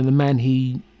Whitnall and the man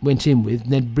he went in with,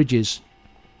 Ned Bridges.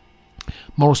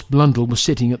 Morris Blundell was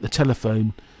sitting at the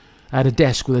telephone, at a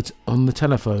desk on the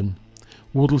telephone.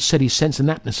 Wardle said he sensed an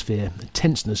atmosphere, a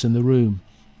tenseness in the room.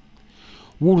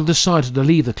 Wardle decided to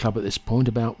leave the club at this point,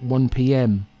 about 1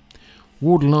 p.m.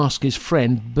 Wardle asked his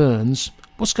friend, Burns,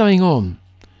 "What's going on?"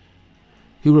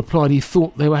 who replied he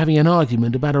thought they were having an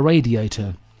argument about a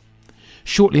radiator.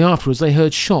 Shortly afterwards they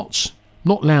heard shots,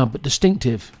 not loud but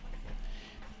distinctive.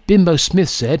 Bimbo Smith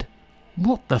said,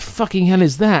 "What the fucking hell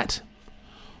is that?"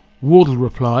 Wardle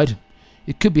replied,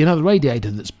 "It could be another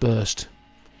radiator that's burst."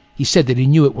 He said that he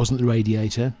knew it wasn't the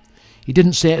radiator. He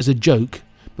didn't say it as a joke,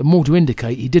 but more to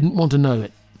indicate he didn't want to know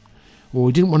it, or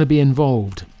he didn't want to be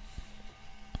involved.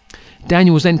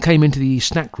 Daniels then came into the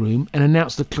snack room and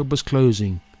announced the club was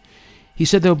closing. He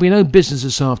said there will be no business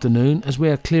this afternoon as we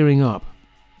are clearing up.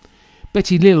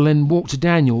 Betty Lill then walked to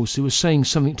Daniels, who was saying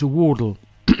something to Wardle.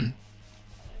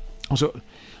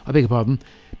 I beg your pardon.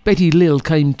 Betty Lill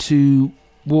came to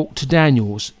walk to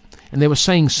Daniels, and they were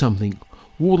saying something.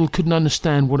 Wardle couldn't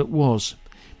understand what it was,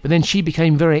 but then she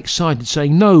became very excited,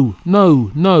 saying, "No,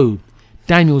 no, no."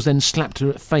 Daniels then slapped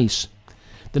her face.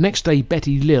 The next day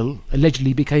Betty Lill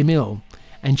allegedly became ill,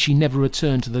 and she never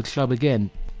returned to the club again.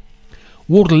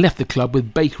 Wardle left the club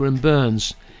with Baker and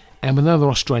Burns, and with another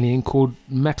Australian called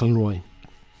McElroy.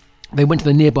 They went to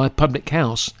the nearby public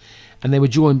house, and they were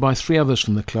joined by 3 others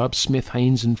from the club, Smith,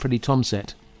 Haynes and Freddie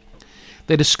Tomset.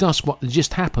 They discussed what had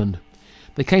just happened.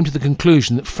 They came to the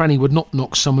conclusion that Franny would not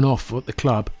knock someone off at the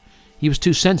club. He was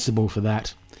too sensible for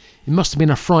that. It must have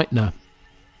been a frightener.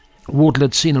 Wardle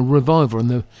had seen a revolver in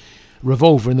the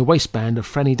waistband of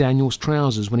Franny Daniels'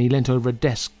 trousers when he leant over a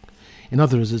desk, and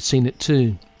others had seen it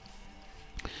too.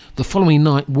 The following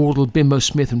night, Wardle, Bimbo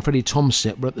Smith and Freddie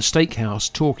Tomset were at the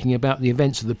steakhouse talking about the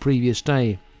events of the previous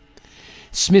day.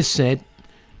 Smith said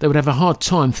they would have a hard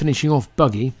time finishing off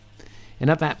Buggy, and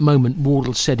at that moment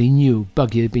Wardle said he knew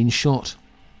Buggy had been shot.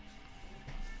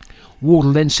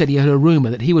 Wardle then said he heard a rumour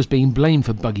that he was being blamed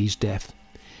for Buggy's death.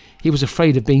 He was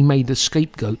afraid of being made the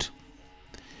scapegoat.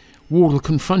 Wardle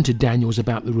confronted Daniels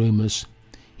about the rumours.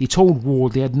 He told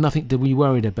Wardle he had nothing to be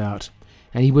worried about,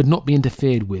 and he would not be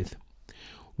interfered with.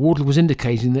 Wardle was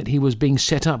indicating that he was being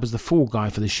set up as the fall guy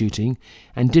for the shooting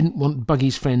and didn't want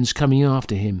Buggy's friends coming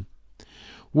after him.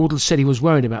 Wardle said he was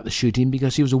worried about the shooting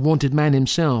because he was a wanted man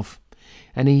himself,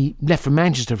 and he left for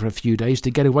Manchester for a few days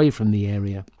to get away from the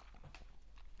area.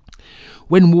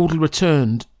 When Wardle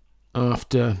returned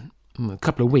after a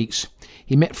couple of weeks,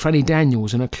 he met Franny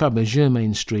Daniels in a club at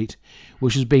Germain Street,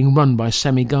 which was being run by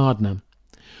Sammy Gardner.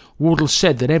 Wardle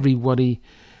said that everybody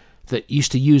that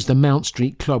used to use the Mount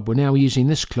Street Club were now using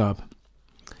this club,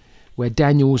 where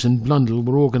Daniels and Blundell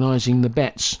were organising the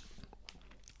bets,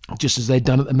 just as they'd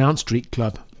done at the Mount Street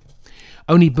Club.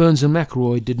 Only Burns and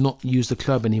McElroy did not use the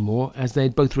club anymore, as they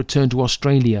had both returned to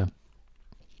Australia.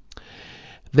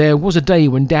 There was a day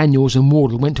when Daniels and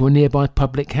Wardle went to a nearby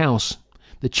public house,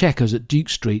 the Checkers at Duke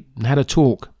Street, and had a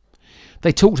talk.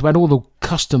 They talked about all the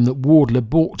custom that Wardle had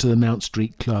brought to the Mount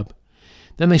Street Club.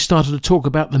 Then they started to talk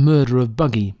about the murder of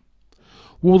Buggy.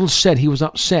 Wardle said he was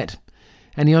upset,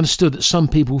 and he understood that some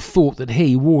people thought that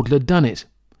he, Wardle, had done it.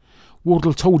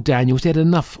 Wardle told Daniels he had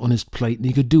enough on his plate and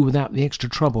he could do without the extra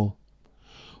trouble.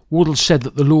 Wardle said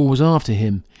that the law was after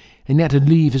him, and he had to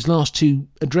leave his last 2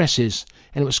 addresses,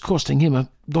 and it was costing him a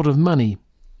lot of money.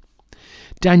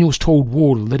 Daniels told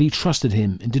Wardle that he trusted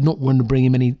him and did not want to bring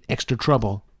him any extra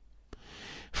trouble.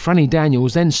 Franny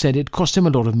Daniels then said it cost him a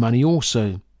lot of money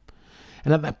also,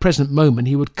 and at that present moment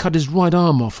he would cut his right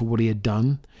arm off for what he had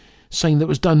done, saying that it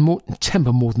was done more in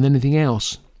temper more than anything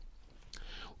else.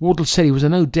 Wardle said he was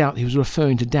in no doubt he was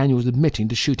referring to Daniels admitting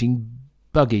to shooting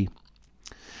Buggy.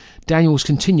 Daniels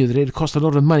continued that it had cost a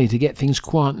lot of money to get things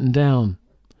quietened down.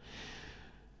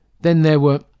 Then they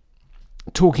were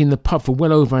talking in the pub for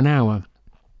well over an hour.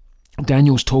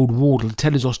 Daniels told Wardle to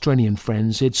tell his Australian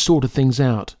friends he had sorted things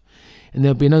out, and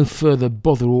there would be no further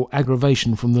bother or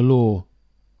aggravation from the law.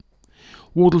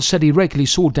 Wardle said he regularly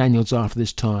saw Daniels after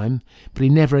this time, but he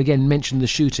never again mentioned the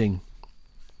shooting.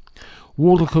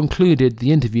 Wardle concluded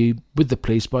the interview with the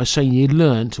police by saying he had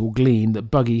learnt or gleaned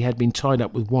that Buggy had been tied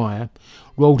up with wire,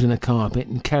 rolled in a carpet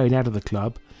and carried out of the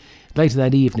club later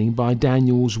that evening by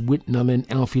Daniels, Whitnell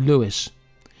and Alfie Lewis,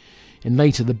 and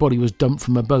later the body was dumped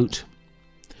from a boat.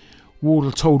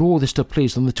 Wardle told all this to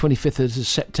police on the 25th of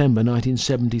September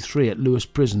 1973 at Lewis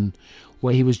Prison,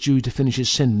 where he was due to finish his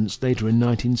sentence later in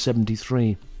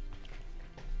 1973.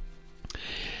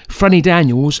 Franny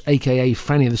Daniels, aka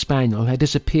Franny the Spaniel, had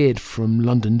disappeared from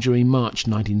London during March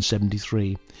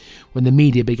 1973, when the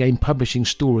media began publishing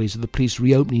stories of the police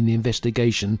reopening the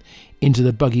investigation into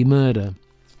the Buggy murder.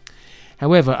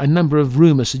 However, a number of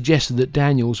rumours suggested that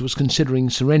Daniels was considering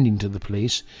surrendering to the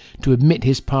police to admit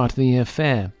his part in the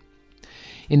affair.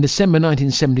 In December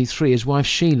 1973, his wife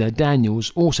Sheila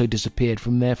Daniels also disappeared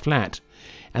from their flat,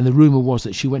 and the rumour was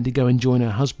that she went to go and join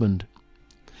her husband.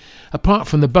 Apart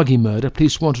from the Buggy murder,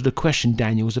 police wanted to question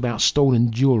Daniels about stolen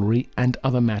jewellery and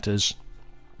other matters.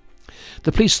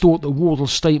 The police thought that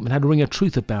Wardle's statement had a ring of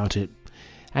truth about it,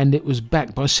 and it was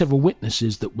backed by several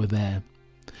witnesses that were there.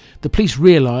 The police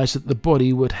realised that the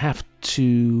body would have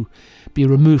to be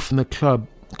removed from the club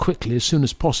quickly as soon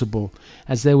as possible,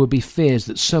 as there would be fears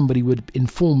that somebody would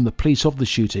inform the police of the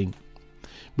shooting,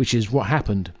 which is what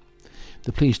happened.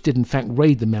 The police did in fact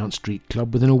raid the Mount Street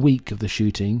Club within a week of the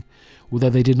shooting, although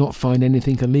they did not find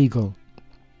anything illegal.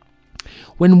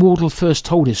 When Wardle first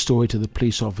told his story to the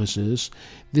police officers,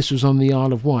 this was on the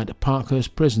Isle of Wight at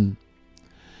Parkhurst Prison.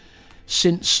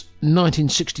 Since a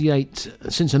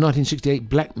 1968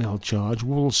 blackmail charge,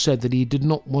 Wardle said that he did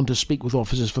not want to speak with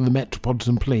officers from the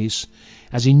Metropolitan Police,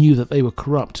 as he knew that they were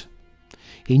corrupt.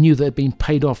 He knew they had been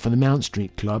paid off for the Mount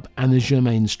Street Club and the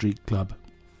Germain Street Club.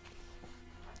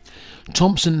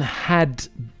 Thompson had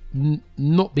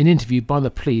not been interviewed by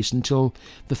the police until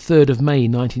the 3rd of May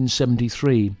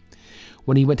 1973,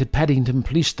 when he went to Paddington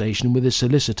Police Station with his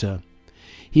solicitor.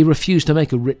 He refused to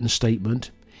make a written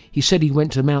statement. He said he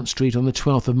went to Mount Street on the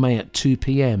 12th of May at 2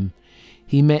 p.m.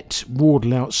 He met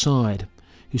Wardle outside,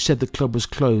 who said the club was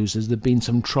closed as there had been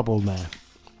some trouble there.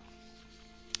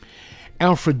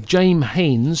 Alfred James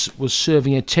Haynes was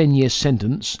serving a 10-year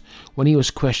sentence when he was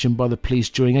questioned by the police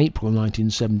during April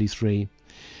 1973,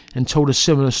 and told a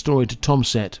similar story to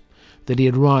Tomset, that he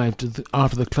had arrived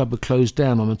after the club had closed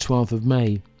down on the 12th of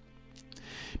May.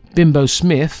 Bimbo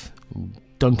Smith,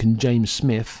 Duncan James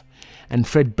Smith, and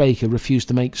Fred Baker refused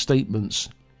to make statements.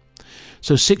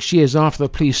 So 6 years after, the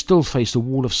police still faced a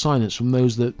wall of silence from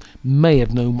those that may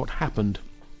have known what happened.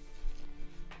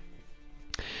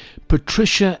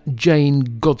 Patricia Jane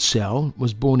Godsell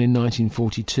was born in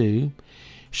 1942.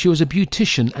 She was a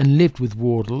beautician and lived with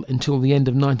Wardle until the end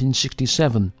of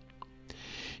 1967.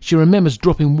 She remembers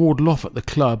dropping Wardle off at the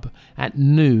club at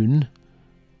noon,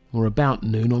 or about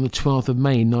noon, on the 12th of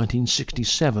May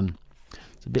 1967.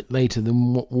 It's a bit later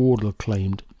than what Wardle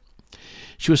claimed.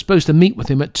 She was supposed to meet with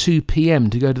him at 2 p.m.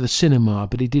 to go to the cinema,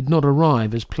 but he did not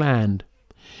arrive as planned.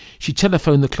 She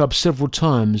telephoned the club several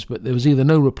times, but there was either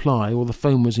no reply or the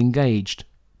phone was engaged.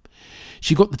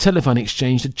 She got the telephone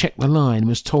exchange to check the line and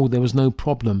was told there was no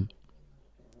problem.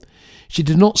 She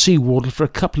did not see Wardle for a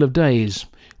couple of days,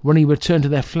 when he returned to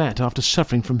their flat after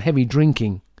suffering from heavy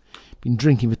drinking. Been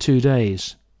drinking for 2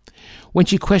 days. When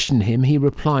she questioned him, he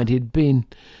replied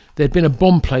there had been a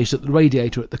bomb placed at the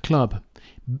radiator at the club,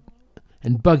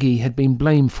 and Buggy had been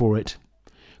blamed for it.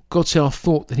 Godsell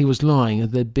thought that he was lying, as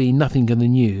there'd been nothing in the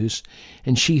news,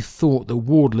 and she thought that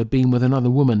Wardle had been with another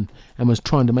woman and was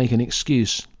trying to make an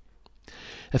excuse.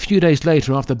 A few days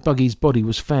later, after Buggy's body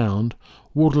was found,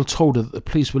 Wardle told her that the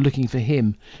police were looking for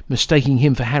him, mistaking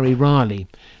him for Harry Riley,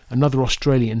 another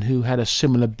Australian who had a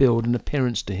similar build and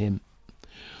appearance to him.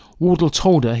 Wardle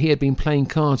told her he had been playing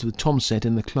cards with Tomset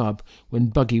in the club when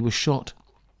Buggy was shot.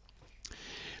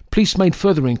 Police made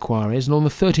further inquiries, and on the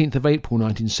 13th of April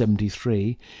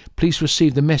 1973, police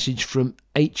received a message from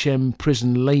HM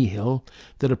Prison Layhill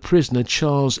that a prisoner,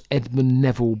 Charles Edmund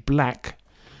Neville Black,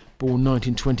 born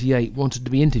 1928, wanted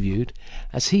to be interviewed,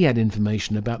 as he had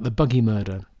information about the Buggy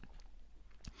murder.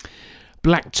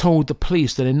 Black told the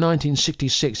police that in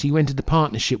 1966 he went into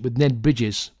partnership with Ned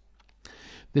Bridges.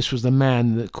 This was the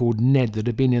man that called Ned that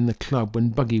had been in the club when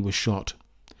Buggy was shot.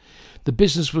 The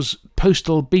business was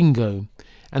Postal Bingo,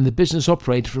 and the business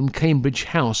operated from Cambridge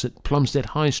House at Plumstead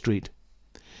High Street.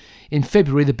 In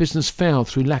February, the business failed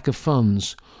through lack of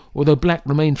funds, although Black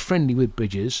remained friendly with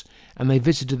Bridges, and they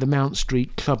visited the Mount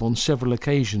Street Club on several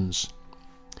occasions.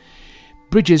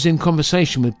 Bridges, in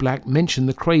conversation with Black, mentioned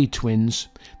the Cray twins,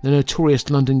 the notorious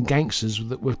London gangsters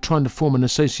that were trying to form an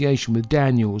association with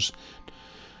Daniels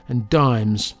and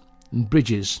Dimes and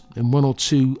Bridges and one or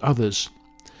two others.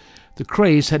 The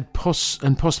Crays and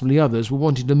possibly others were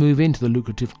wanting to move into the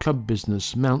lucrative club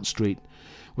business. Mount Street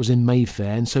was in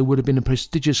Mayfair, and so would have been a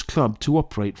prestigious club to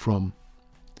operate from.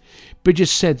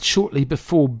 Bridges said shortly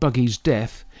before Buggy's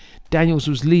death, Daniels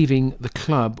was leaving the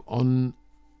club on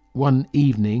one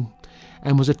evening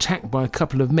and was attacked by a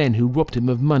couple of men who robbed him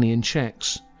of money and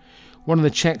cheques. One of the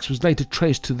cheques was later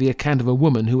traced to the account of a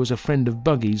woman who was a friend of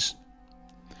Buggy's.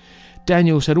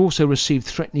 Daniels had also received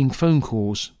threatening phone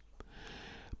calls.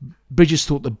 Bridges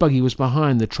thought that Buggy was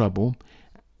behind the trouble,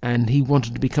 and he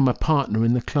wanted to become a partner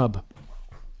in the club.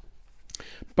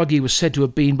 Buggy was said to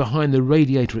have been behind the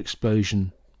radiator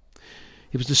explosion.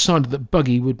 It was decided that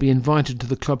Buggy would be invited to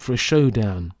the club for a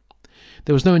showdown.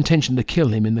 There was no intention to kill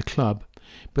him in the club,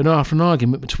 but after an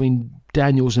argument between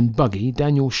Daniels and Buggy,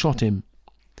 Daniels shot him.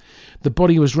 The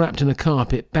body was wrapped in a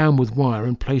carpet, bound with wire,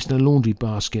 and placed in a laundry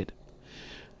basket.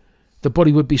 The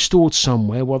body would be stored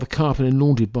somewhere while the carpet and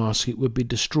laundry basket would be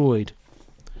destroyed.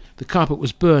 The carpet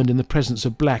was burned in the presence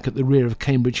of Black at the rear of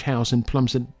Cambridge House in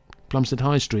Plumstead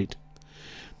High Street.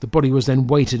 The body was then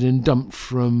weighted and dumped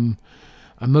from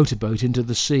a motorboat into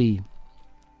the sea.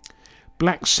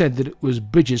 Black said that it was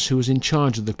Bridges who was in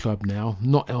charge of the club now,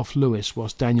 not Alf Lewis,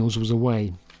 whilst Daniels was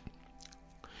away.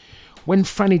 When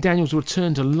Franny Daniels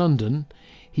returned to London,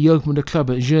 he opened a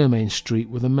club at Germain Street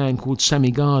with a man called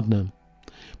Sammy Gardner.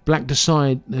 Black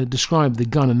described the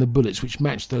gun and the bullets which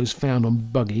matched those found in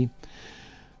Buggy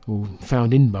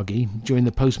during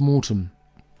the post-mortem.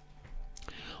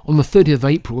 On the 30th of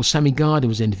April, Sammy Gardner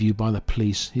was interviewed by the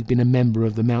police. He'd been a member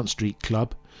of the Mount Street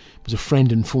Club, was a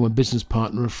friend and former business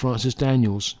partner of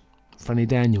Franny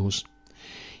Daniels.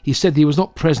 He said that he was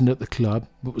not present at the club,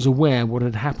 but was aware of what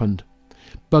had happened.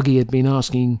 Buggy had been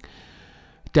asking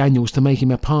Daniels to make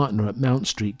him a partner at Mount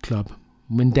Street Club.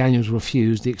 When Daniels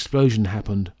refused, the explosion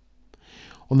happened.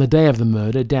 On the day of the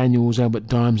murder, Daniels, Albert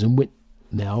Dimes and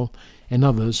Whitnell and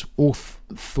others, all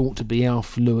thought to be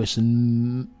Alf Lewis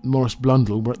and Maurice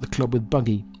Blundell, were at the club with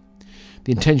Buggy.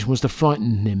 The intention was to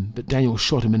frighten him, but Daniels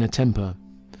shot him in a temper,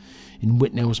 and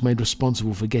Whitnell was made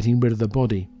responsible for getting rid of the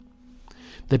body.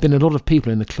 There had been a lot of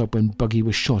people in the club when Buggy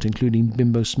was shot, including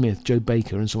Bimbo Smith, Joe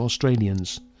Baker and some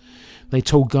Australians. They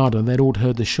told Gardner they'd all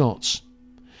heard the shots.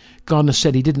 Gardner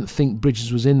said he didn't think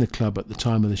Bridges was in the club at the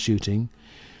time of the shooting,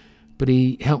 but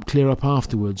he helped clear up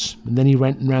afterwards, and then he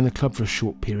ran the club for a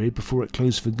short period before it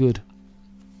closed for good.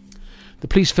 The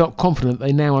police felt confident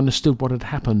they now understood what had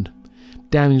happened.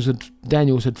 Daniels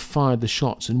had fired the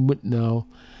shots and Whitnell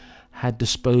had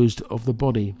disposed of the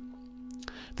body.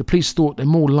 The police thought it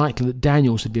more likely that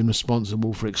Daniels had been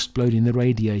responsible for exploding the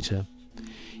radiator.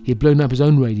 He had blown up his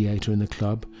own radiator in the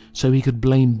club, so he could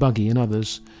blame Buggy and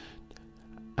others,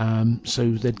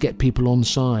 so they'd get people on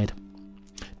side.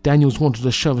 Daniels wanted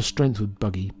a show of strength with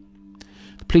Buggy.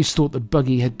 The police thought that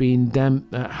Buggy had been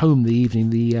at home the evening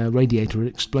the radiator had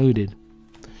exploded,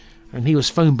 and he was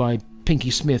phoned by Pinky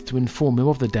Smith to inform him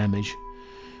of the damage,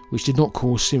 which did not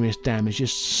cause serious damage,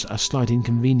 just a slight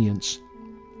inconvenience.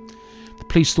 The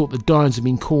police thought that Dimes had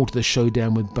been called to the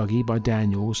showdown with Buggy by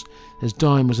Daniels, as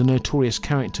Dimes was a notorious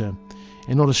character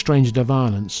and not a stranger to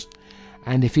violence,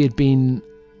 and if it had been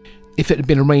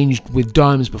arranged with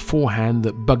Dimes beforehand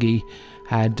that Buggy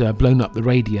had blown up the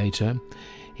radiator,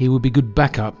 he would be good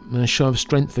backup and a show of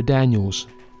strength for Daniels.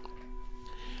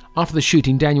 After the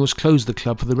shooting, Daniels closed the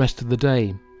club for the rest of the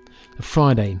day, a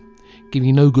Friday,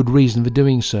 giving no good reason for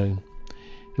doing so.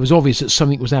 It was obvious that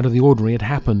something was out of the ordinary had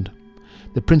happened.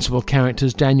 The principal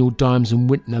characters, Daniel, Dimes and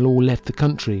Whitnell, all left the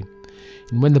country,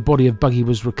 and when the body of Buggy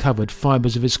was recovered,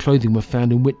 fibres of his clothing were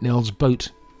found in Whitnell's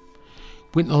boat.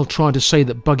 Whitnell tried to say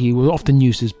that Buggy would often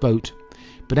use his boat,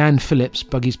 but Anne Phillips,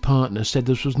 Buggy's partner, said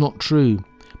this was not true.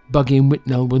 Buggy and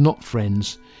Whitnell were not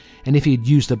friends, and if he had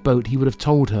used the boat, he would have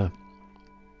told her.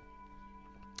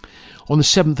 On the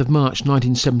 7th of March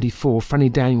 1974,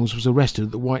 Franny Daniels was arrested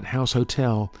at the White House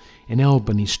Hotel in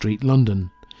Albany Street,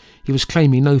 London. He was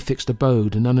claiming no fixed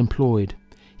abode and unemployed.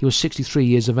 He was 63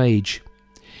 years of age.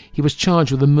 He was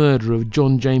charged with the murder of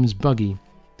John James Buggy.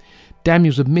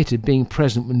 Daniels admitted being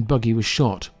present when Buggy was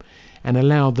shot and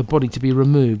allowed the body to be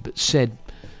removed, but said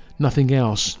nothing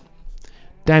else.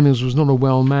 Daniels was not a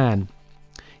well man.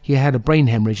 He had a brain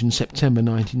hemorrhage in September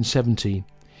 1970.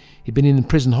 He'd been in the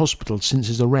prison hospital since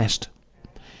his arrest.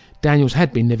 Daniels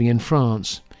had been living in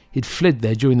France. He'd fled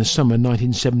there during the summer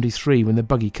 1973 when the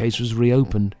Buggy case was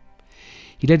reopened.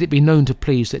 He let it be known to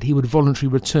police that he would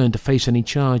voluntarily return to face any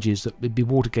charges that would be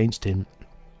brought against him.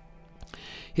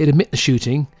 He'd admit the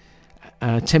shooting,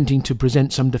 attempting to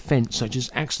present some defence, such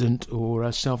as accident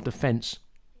or self-defence.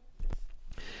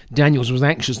 Daniels was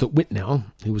anxious that Whitnell,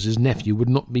 who was his nephew, would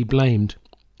not be blamed.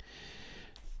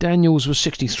 Daniels was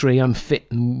 63, unfit,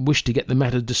 and wished to get the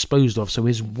matter disposed of so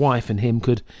his wife and him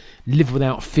could live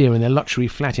without fear in their luxury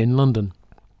flat in London.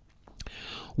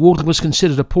 Wardle was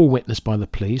considered a poor witness by the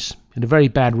police, had a very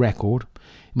bad record,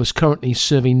 and was currently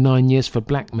serving 9 years for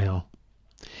blackmail.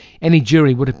 Any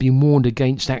jury would have been warned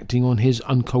against acting on his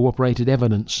uncooperated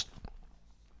evidence.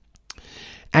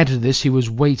 Added to this, he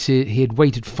had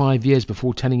waited 5 years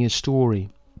before telling his story.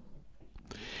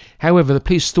 However, the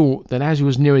police thought that as he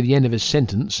was nearing the end of his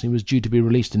sentence, he was due to be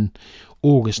released in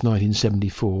August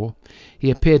 1974,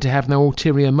 he appeared to have no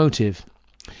ulterior motive,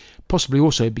 possibly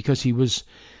also because he was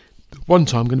one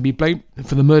time going to be blamed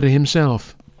for the murder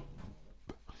himself.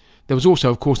 There was also,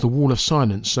 of course, the wall of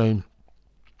silence, so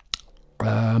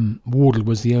Wardle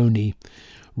was the only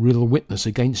real witness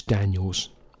against Daniels.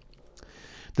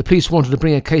 The police wanted to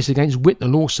bring a case against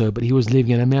Whitnell also, but he was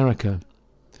living in America.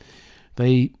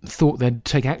 They thought they'd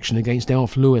take action against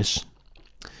Alf Lewis.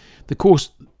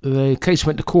 The case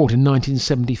went to court in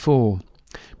 1974.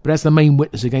 But as the main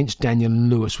witness against Daniel and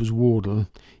Lewis was Wardle,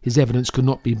 his evidence could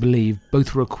not be believed.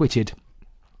 Both were acquitted.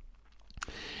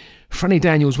 Franny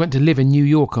Daniels went to live in New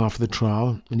York after the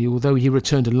trial, and although he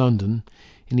returned to London,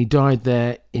 and he died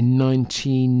there in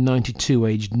 1992,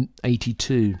 aged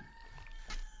 82.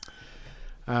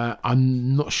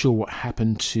 I'm not sure what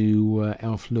happened to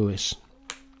Alf Lewis.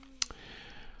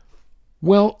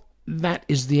 Well, that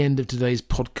is the end of today's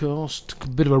podcast. A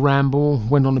bit of a ramble,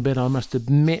 went on a bit, I must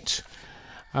admit.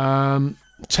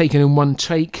 Taken in one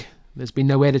take. There's been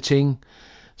no editing,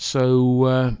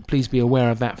 so please be aware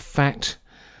of that fact.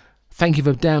 Thank you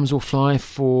for Damselfly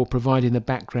for providing the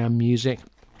background music.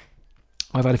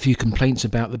 I've had a few complaints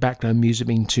about the background music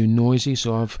being too noisy,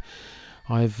 so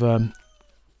I've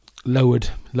lowered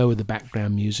the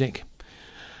background music.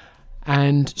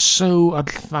 And so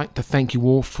I'd like to thank you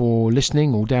all for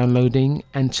listening or downloading.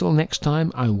 Until next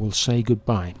time, I will say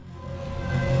goodbye.